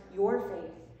exercise your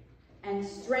faith and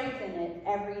strengthen it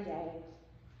every day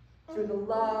through the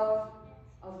love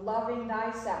of loving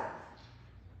thyself,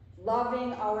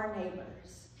 loving our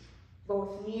neighbors,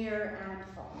 both near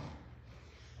and far.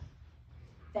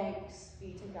 Thanks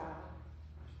be to God.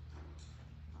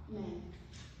 Amen.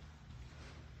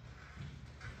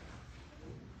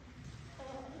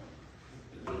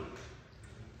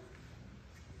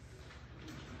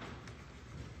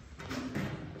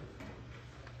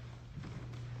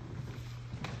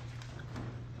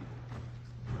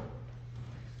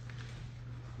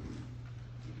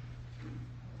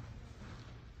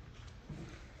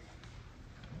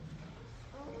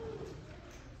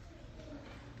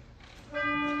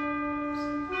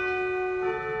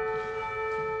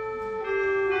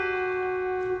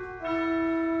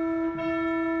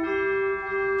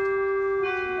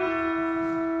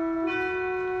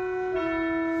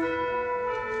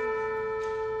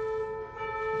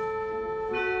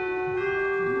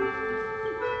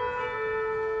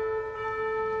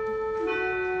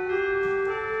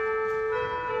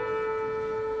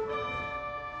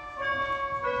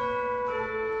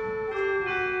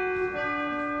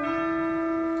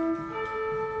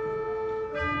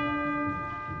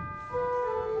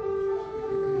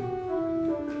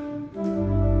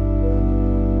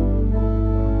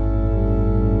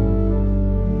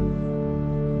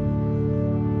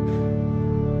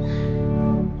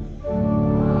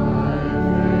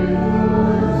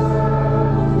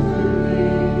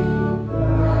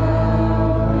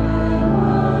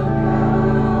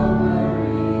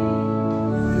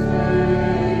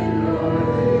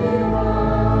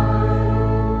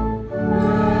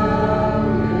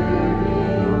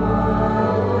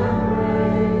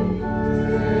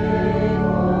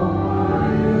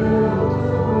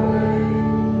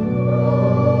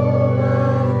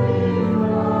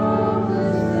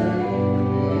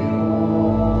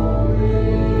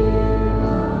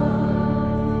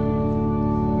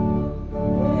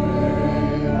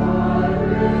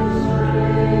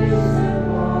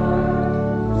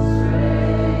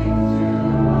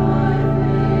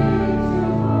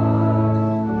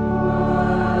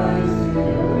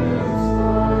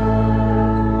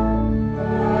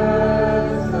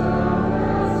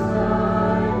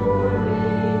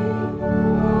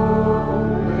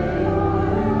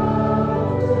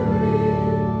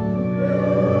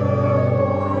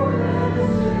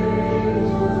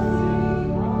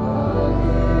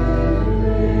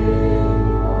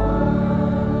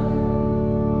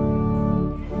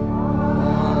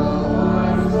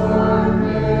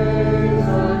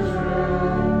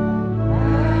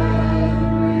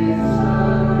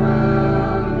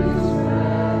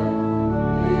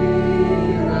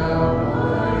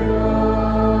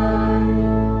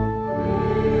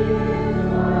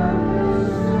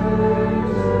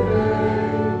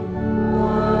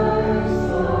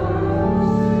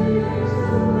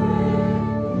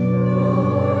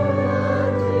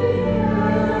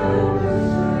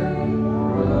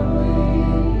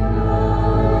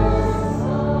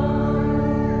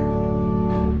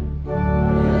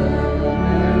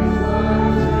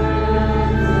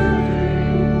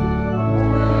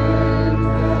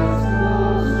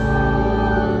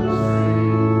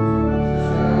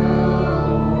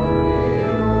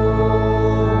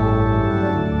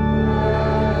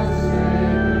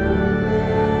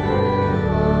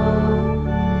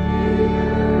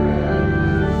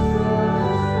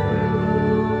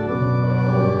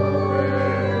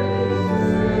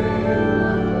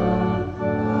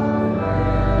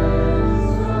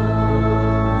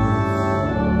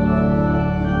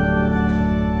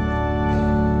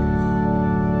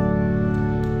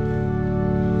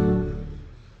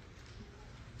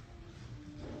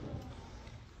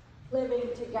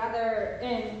 united together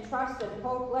in trust and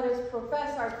hope, let us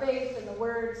profess our faith in the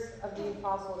words of the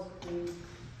Apostles' Creed.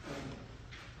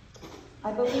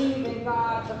 I believe in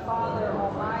God, the Father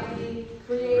Almighty,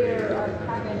 creator of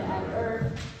heaven and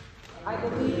earth. I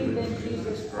believe in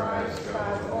Jesus Christ,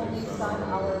 God's only Son,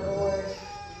 our Lord.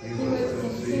 He was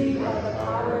conceived by the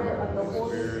power of the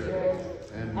Holy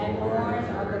Spirit and born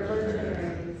of the Virgin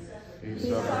Mary.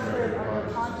 He suffered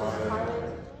under Pontius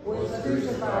Pilate, was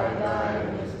crucified, died,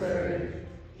 and was buried.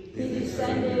 He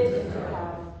descended into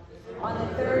hell. On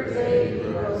the third day he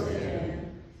rose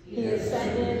again. He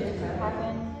ascended into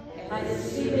heaven and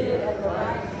is seated at the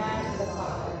right hand of the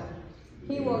Father.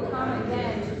 He will come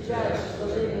again to judge the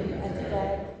living and the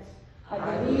dead.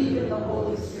 I believe in the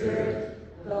Holy Spirit,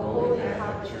 the Holy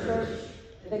Catholic Church,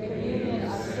 the communion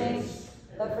of saints,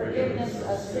 the forgiveness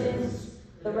of sins,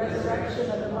 the resurrection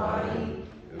of the body,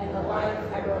 and the life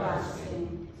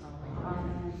everlasting.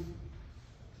 Amen.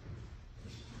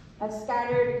 As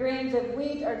scattered grains of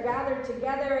wheat are gathered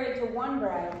together into one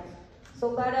bread, so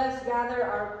let us gather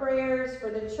our prayers for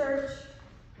the church,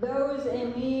 those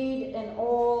in need, and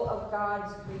all of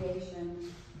God's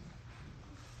creation.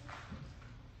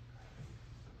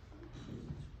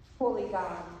 Holy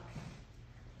God,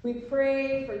 we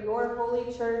pray for your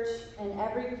holy church in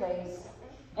every place,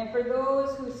 and for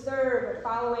those who serve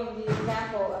following the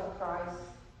example of Christ.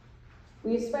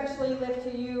 We especially lift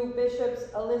to you Bishops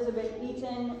Elizabeth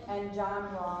Eaton and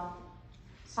John Roth,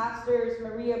 Pastors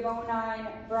Maria Bonine,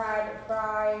 Brad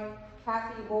Fry,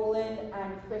 Kathy Boland,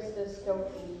 and Krista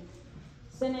Stokey,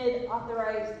 Synod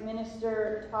Authorized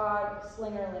Minister Todd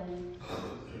Slingerland,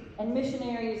 and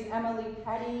missionaries Emily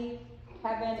Petty,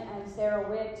 Kevin and Sarah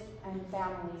Witt, and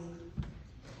family.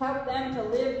 Help them to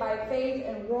live by faith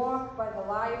and walk by the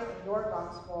light of your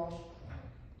gospel.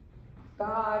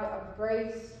 God of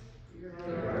grace,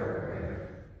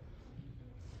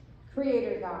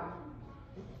 Creator God,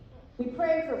 we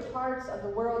pray for parts of the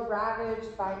world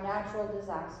ravaged by natural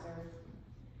disaster,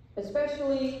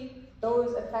 especially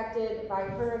those affected by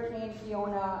Hurricane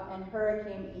Fiona and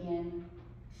Hurricane Ian.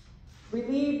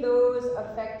 Relieve those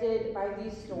affected by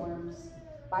these storms,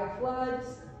 by floods,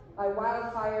 by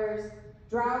wildfires,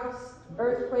 droughts,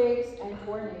 earthquakes, and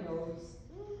tornadoes.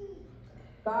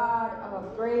 God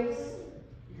of grace,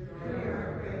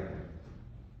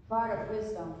 God of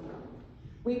wisdom,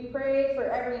 we pray for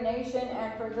every nation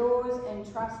and for those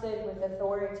entrusted with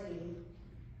authority.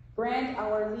 Grant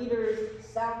our leaders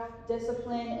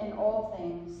self-discipline in all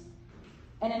things,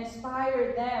 and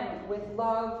inspire them with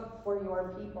love for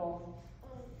your people.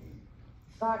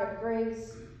 God of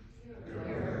grace,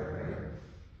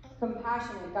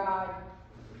 compassionate God,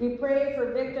 we pray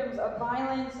for victims of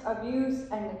violence, abuse,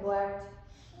 and neglect.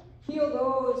 Heal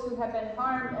those who have been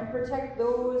harmed and protect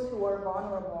those who are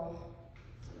vulnerable.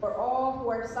 For all who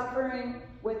are suffering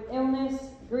with illness,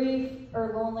 grief,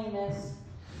 or loneliness,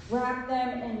 wrap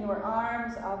them in your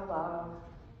arms of love.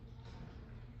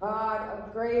 God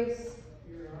of grace,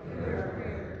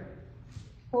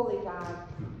 holy God,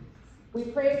 we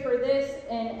pray for this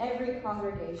in every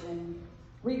congregation.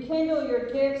 Rekindle your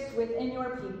gifts within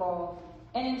your people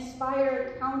and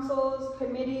inspire councils,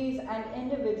 committees, and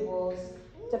individuals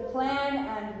to plan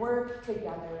and work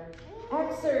together,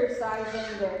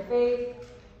 exercising their faith,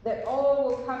 that all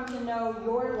will come to know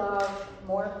your love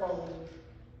more fully.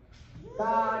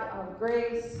 God of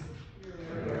grace,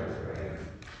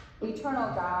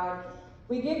 eternal God,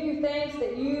 we give you thanks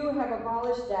that you have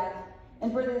abolished death,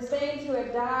 and for the saints who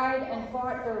have died and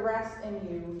fought their rest in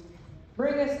you.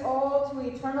 Bring us all to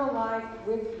eternal life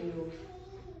with you.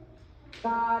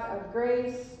 God of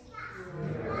grace,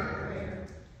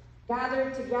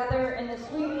 gathered together in the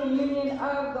sweet communion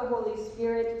of the Holy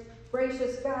Spirit,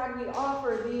 gracious God, we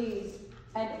offer these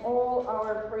and all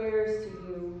our prayers to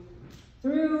you.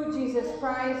 Through Jesus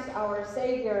Christ, our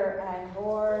Savior and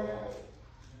Lord.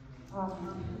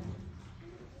 Amen.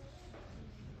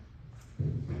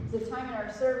 It's a time in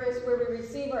our service where we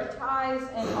receive our tithes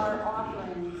and our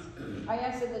offerings. I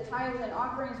ask that the tithes and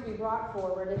offerings be brought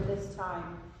forward at this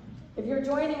time. If you're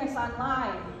joining us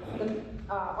online, the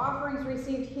offerings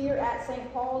received here at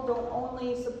St. Paul don't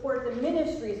only support the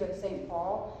ministries of St.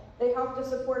 Paul, they help to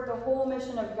support the whole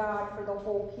mission of God for the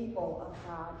whole people of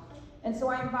God. And so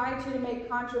I invite you to make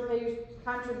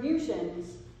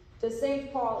contributions to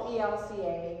St. Paul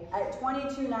ELCA at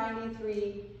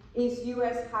 2293 East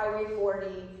US Highway 40,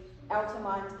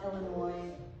 Altamont,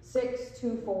 Illinois,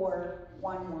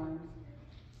 62411.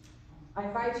 I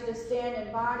invite you to stand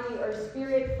in body or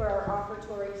spirit for our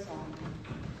offertory song.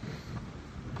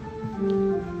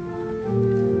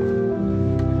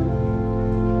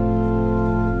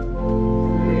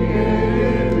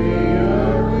 Created me a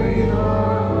clean heart.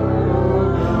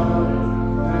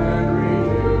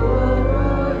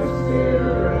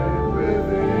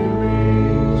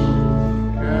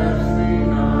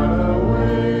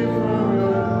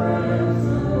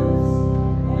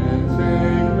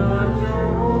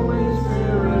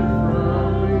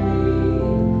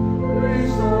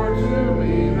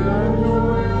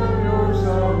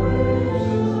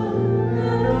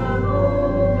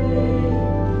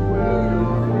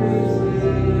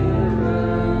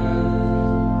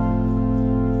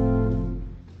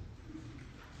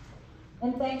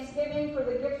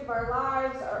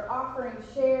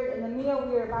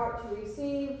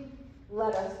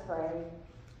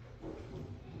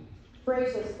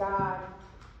 Gracious God,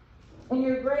 in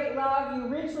your great love, you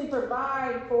richly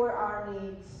provide for our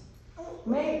needs.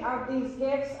 Make of these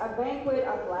gifts a banquet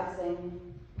of blessing,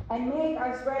 and make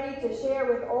us ready to share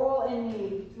with all in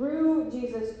need through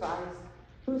Jesus Christ,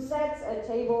 who sets a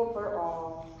table for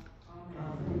all.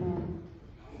 Amen.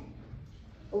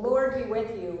 The Lord be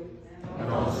with you.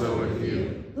 And also with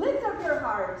you. Lift up your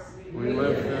hearts. We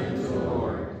lift them to the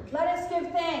Lord. Let us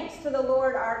give thanks to the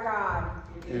Lord our God.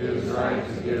 It is right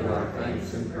to give our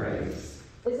thanks and praise.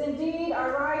 It is indeed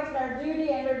our right and our duty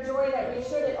and our joy that we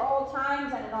should at all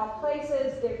times and in all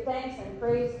places give thanks and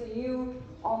praise to you,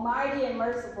 Almighty and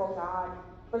merciful God,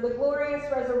 for the glorious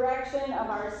resurrection of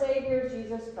our Savior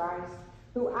Jesus Christ,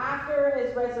 who after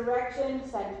his resurrection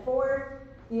sent forth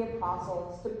the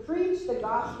apostles to preach the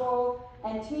gospel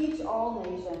and teach all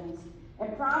nations,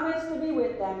 and promised to be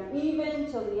with them even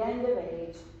till the end of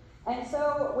age. And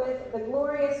so, with the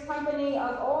glorious company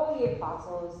of all the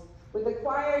apostles, with the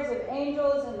choirs of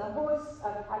angels and the hosts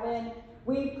of heaven,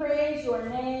 we praise your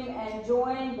name and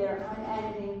join their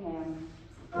unending hymn.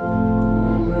 Holy,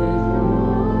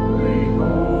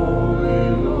 holy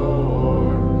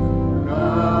Lord,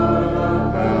 God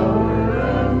of power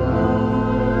and might,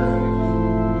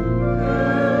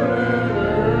 heaven and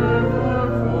earth are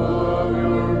full of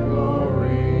your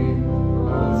glory.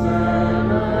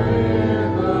 Hosanna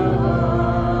in the highest.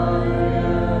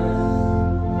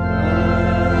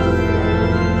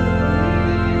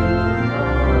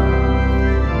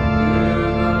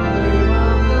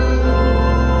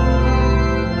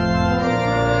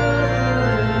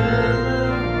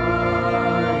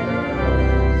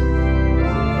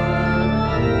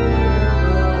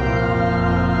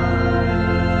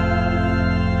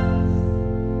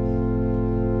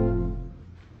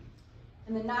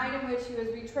 In the night in which he was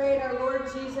betrayed, our Lord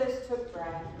Jesus took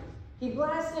bread. He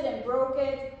blessed it and broke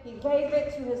it. He gave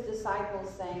it to his disciples,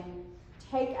 saying,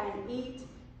 "Take and eat.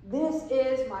 This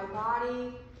is my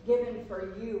body given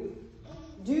for you.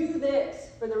 Do this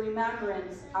for the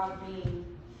remembrance of me."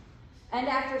 And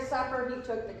after supper, he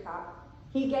took the cup.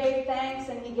 He gave thanks,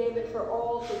 and he gave it for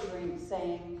all to drink,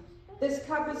 saying, "This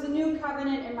cup is the new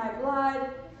covenant in my blood.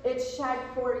 It's shed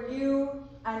for you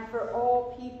and for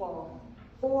all people,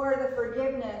 for the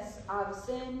forgiveness of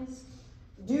sins.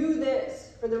 Do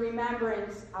this for the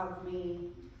remembrance of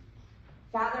me."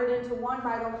 Gathered into one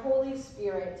by the Holy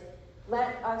Spirit,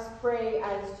 let us pray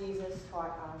as Jesus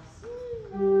taught us.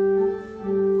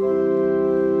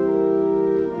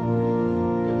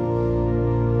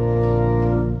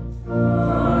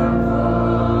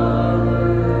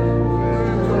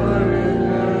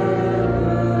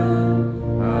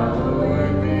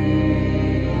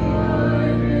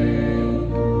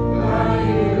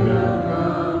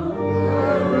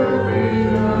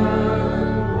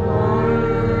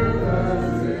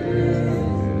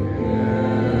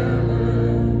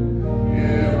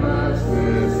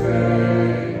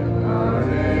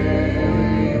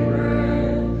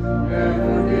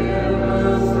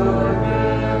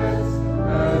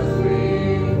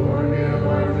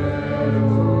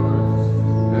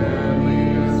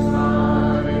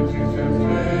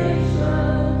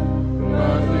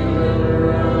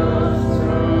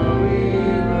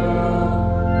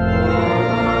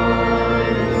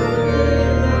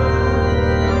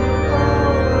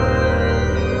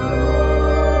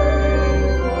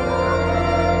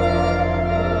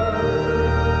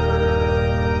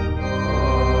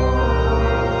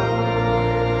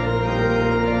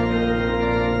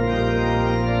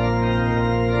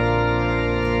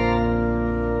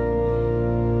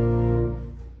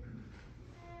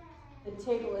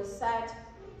 The table is set.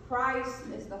 Christ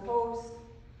is the host.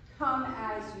 Come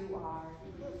as you are.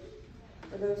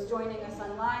 For those joining us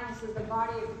online, this is the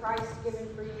body of Christ given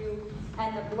for you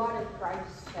and the blood of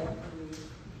Christ shed for you.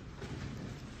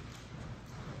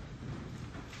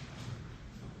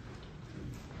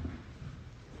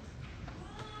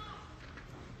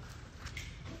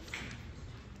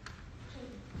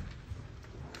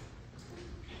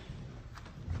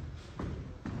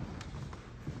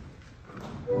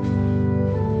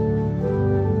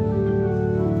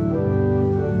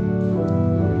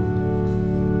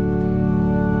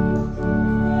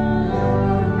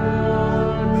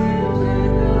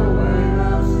 Away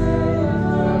the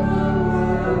sin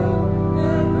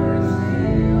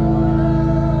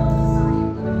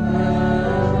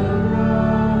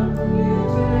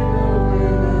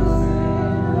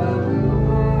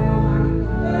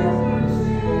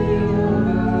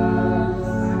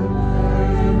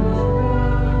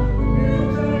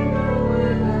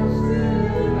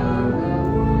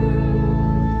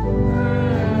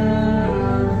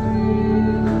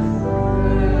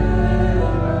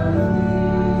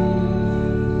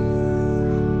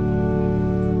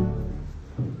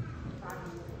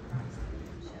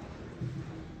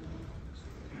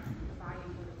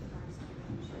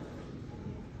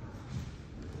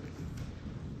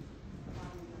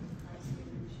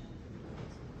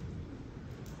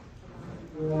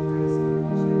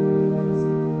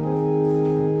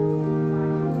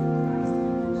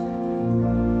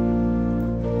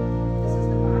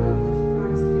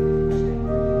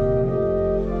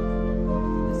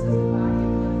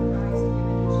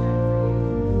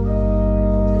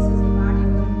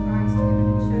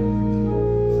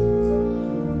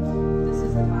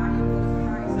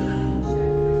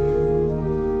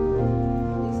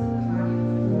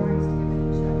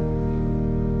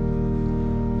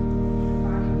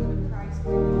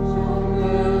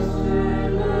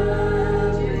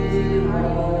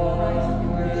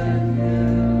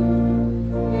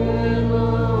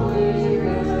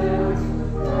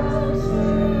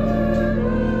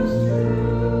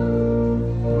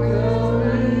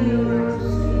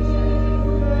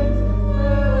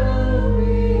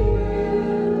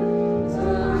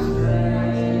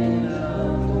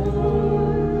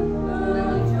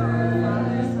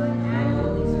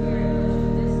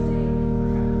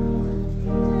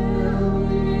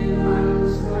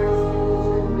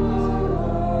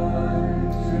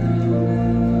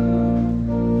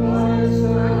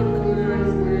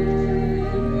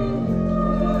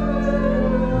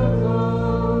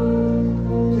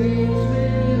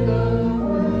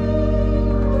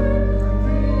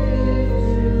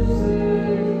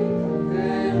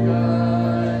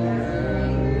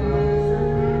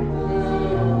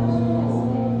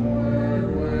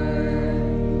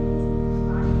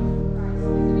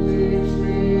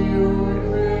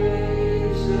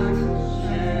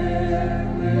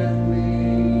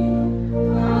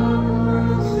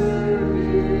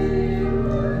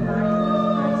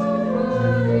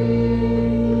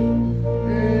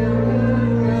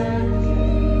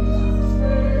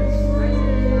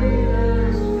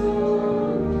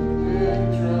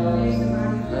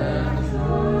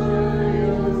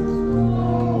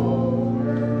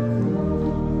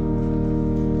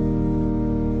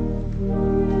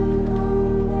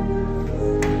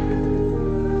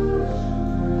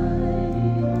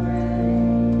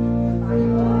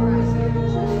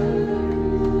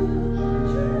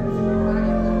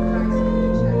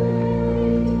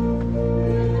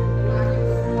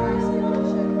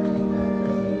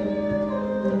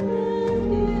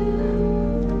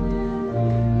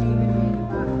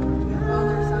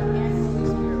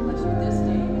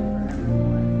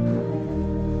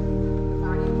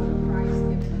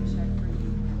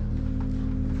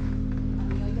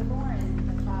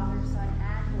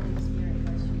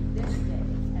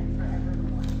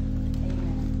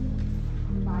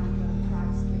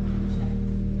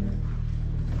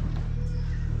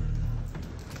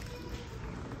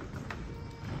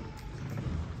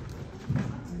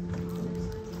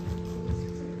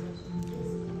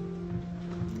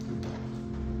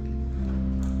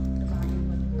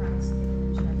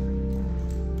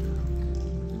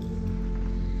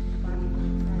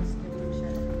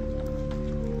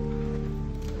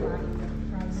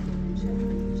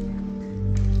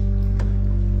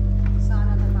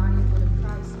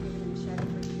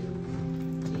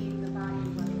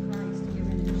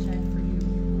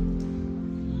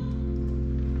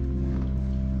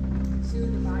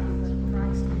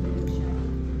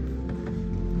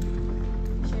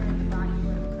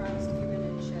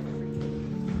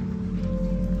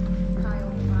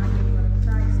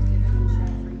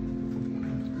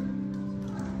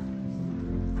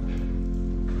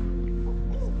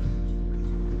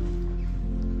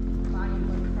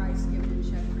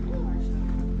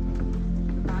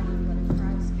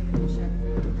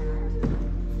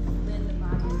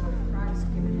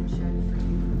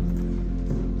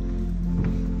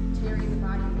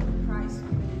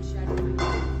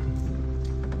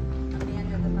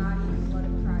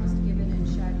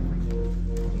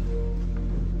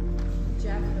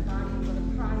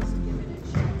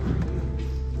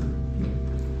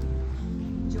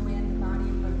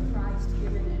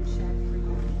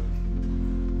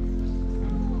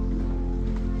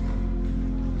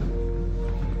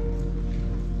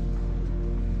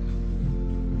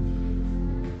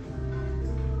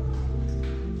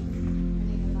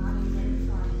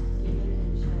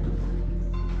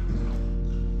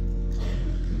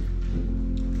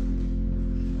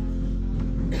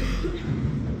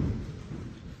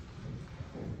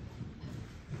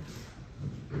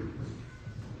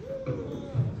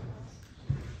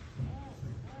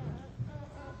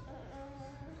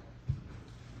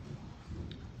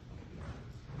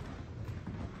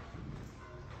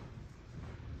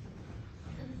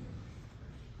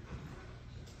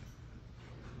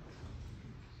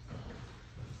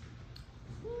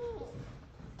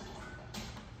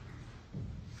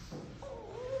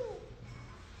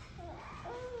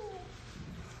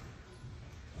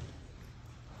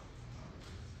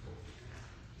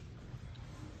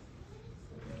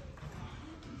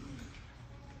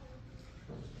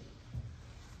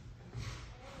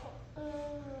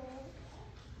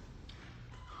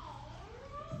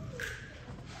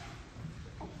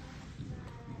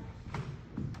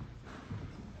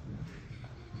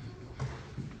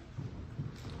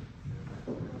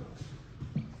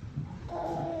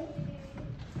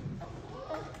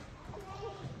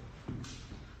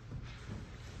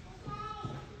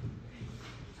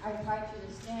I invite you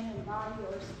to stand in body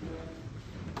or spirit.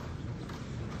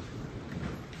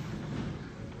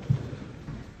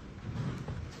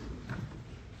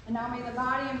 And now may the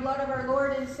body and blood of our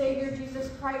Lord and Savior Jesus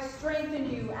Christ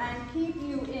strengthen you and keep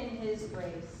you in his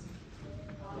grace.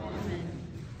 Amen.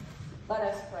 Let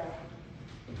us pray.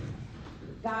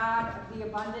 God of the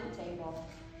abundant table,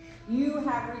 you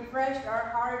have refreshed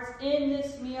our hearts in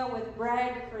this meal with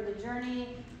bread for the journey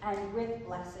and with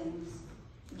blessings.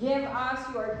 Give us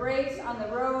your grace on the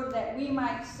road that we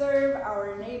might serve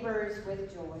our neighbors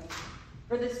with joy.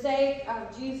 For the sake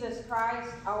of Jesus Christ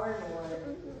our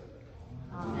Lord.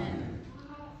 Amen.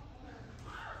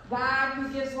 God,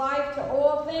 who gives life to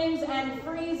all things and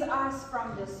frees us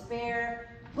from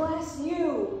despair, bless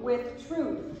you with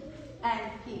truth and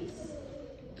peace.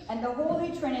 And the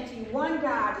Holy Trinity, one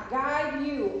God, guide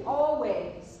you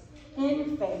always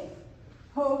in faith,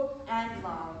 hope, and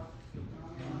love.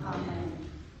 Amen.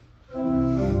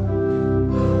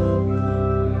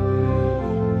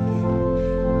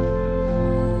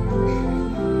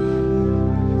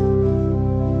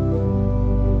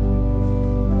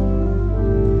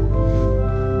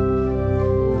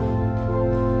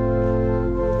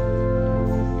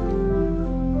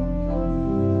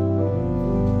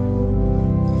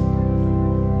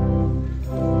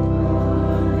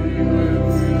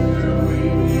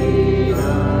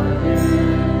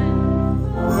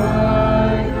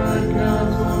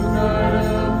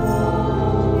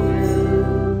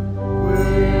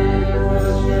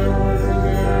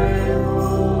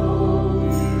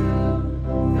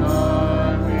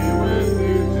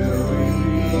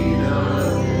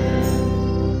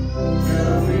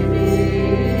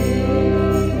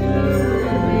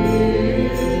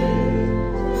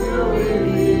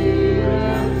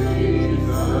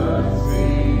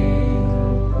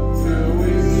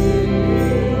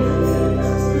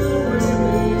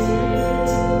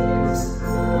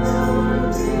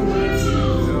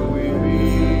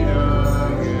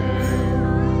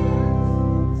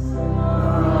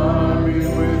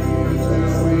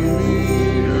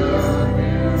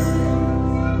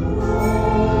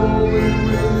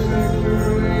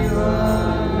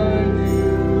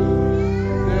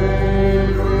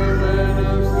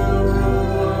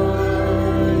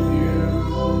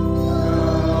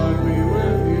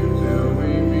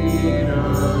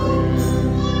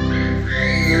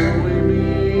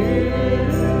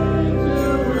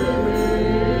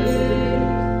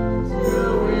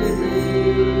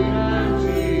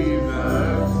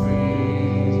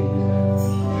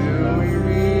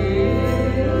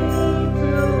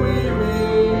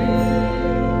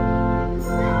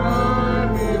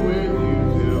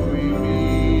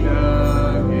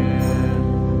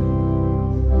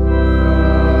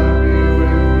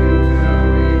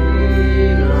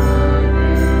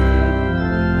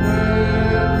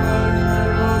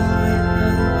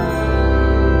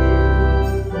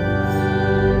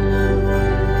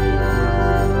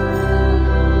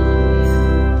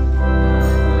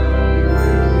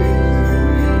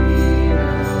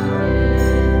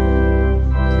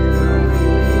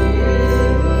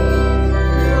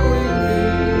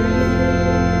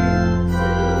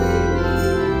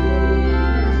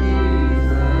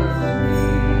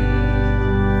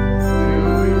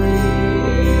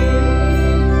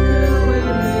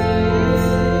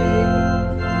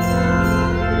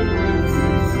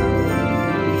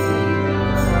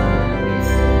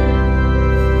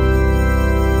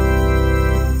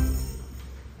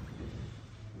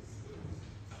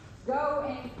 Go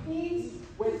in peace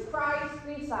with Christ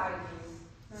beside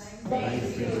you.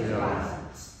 Thanks be to God.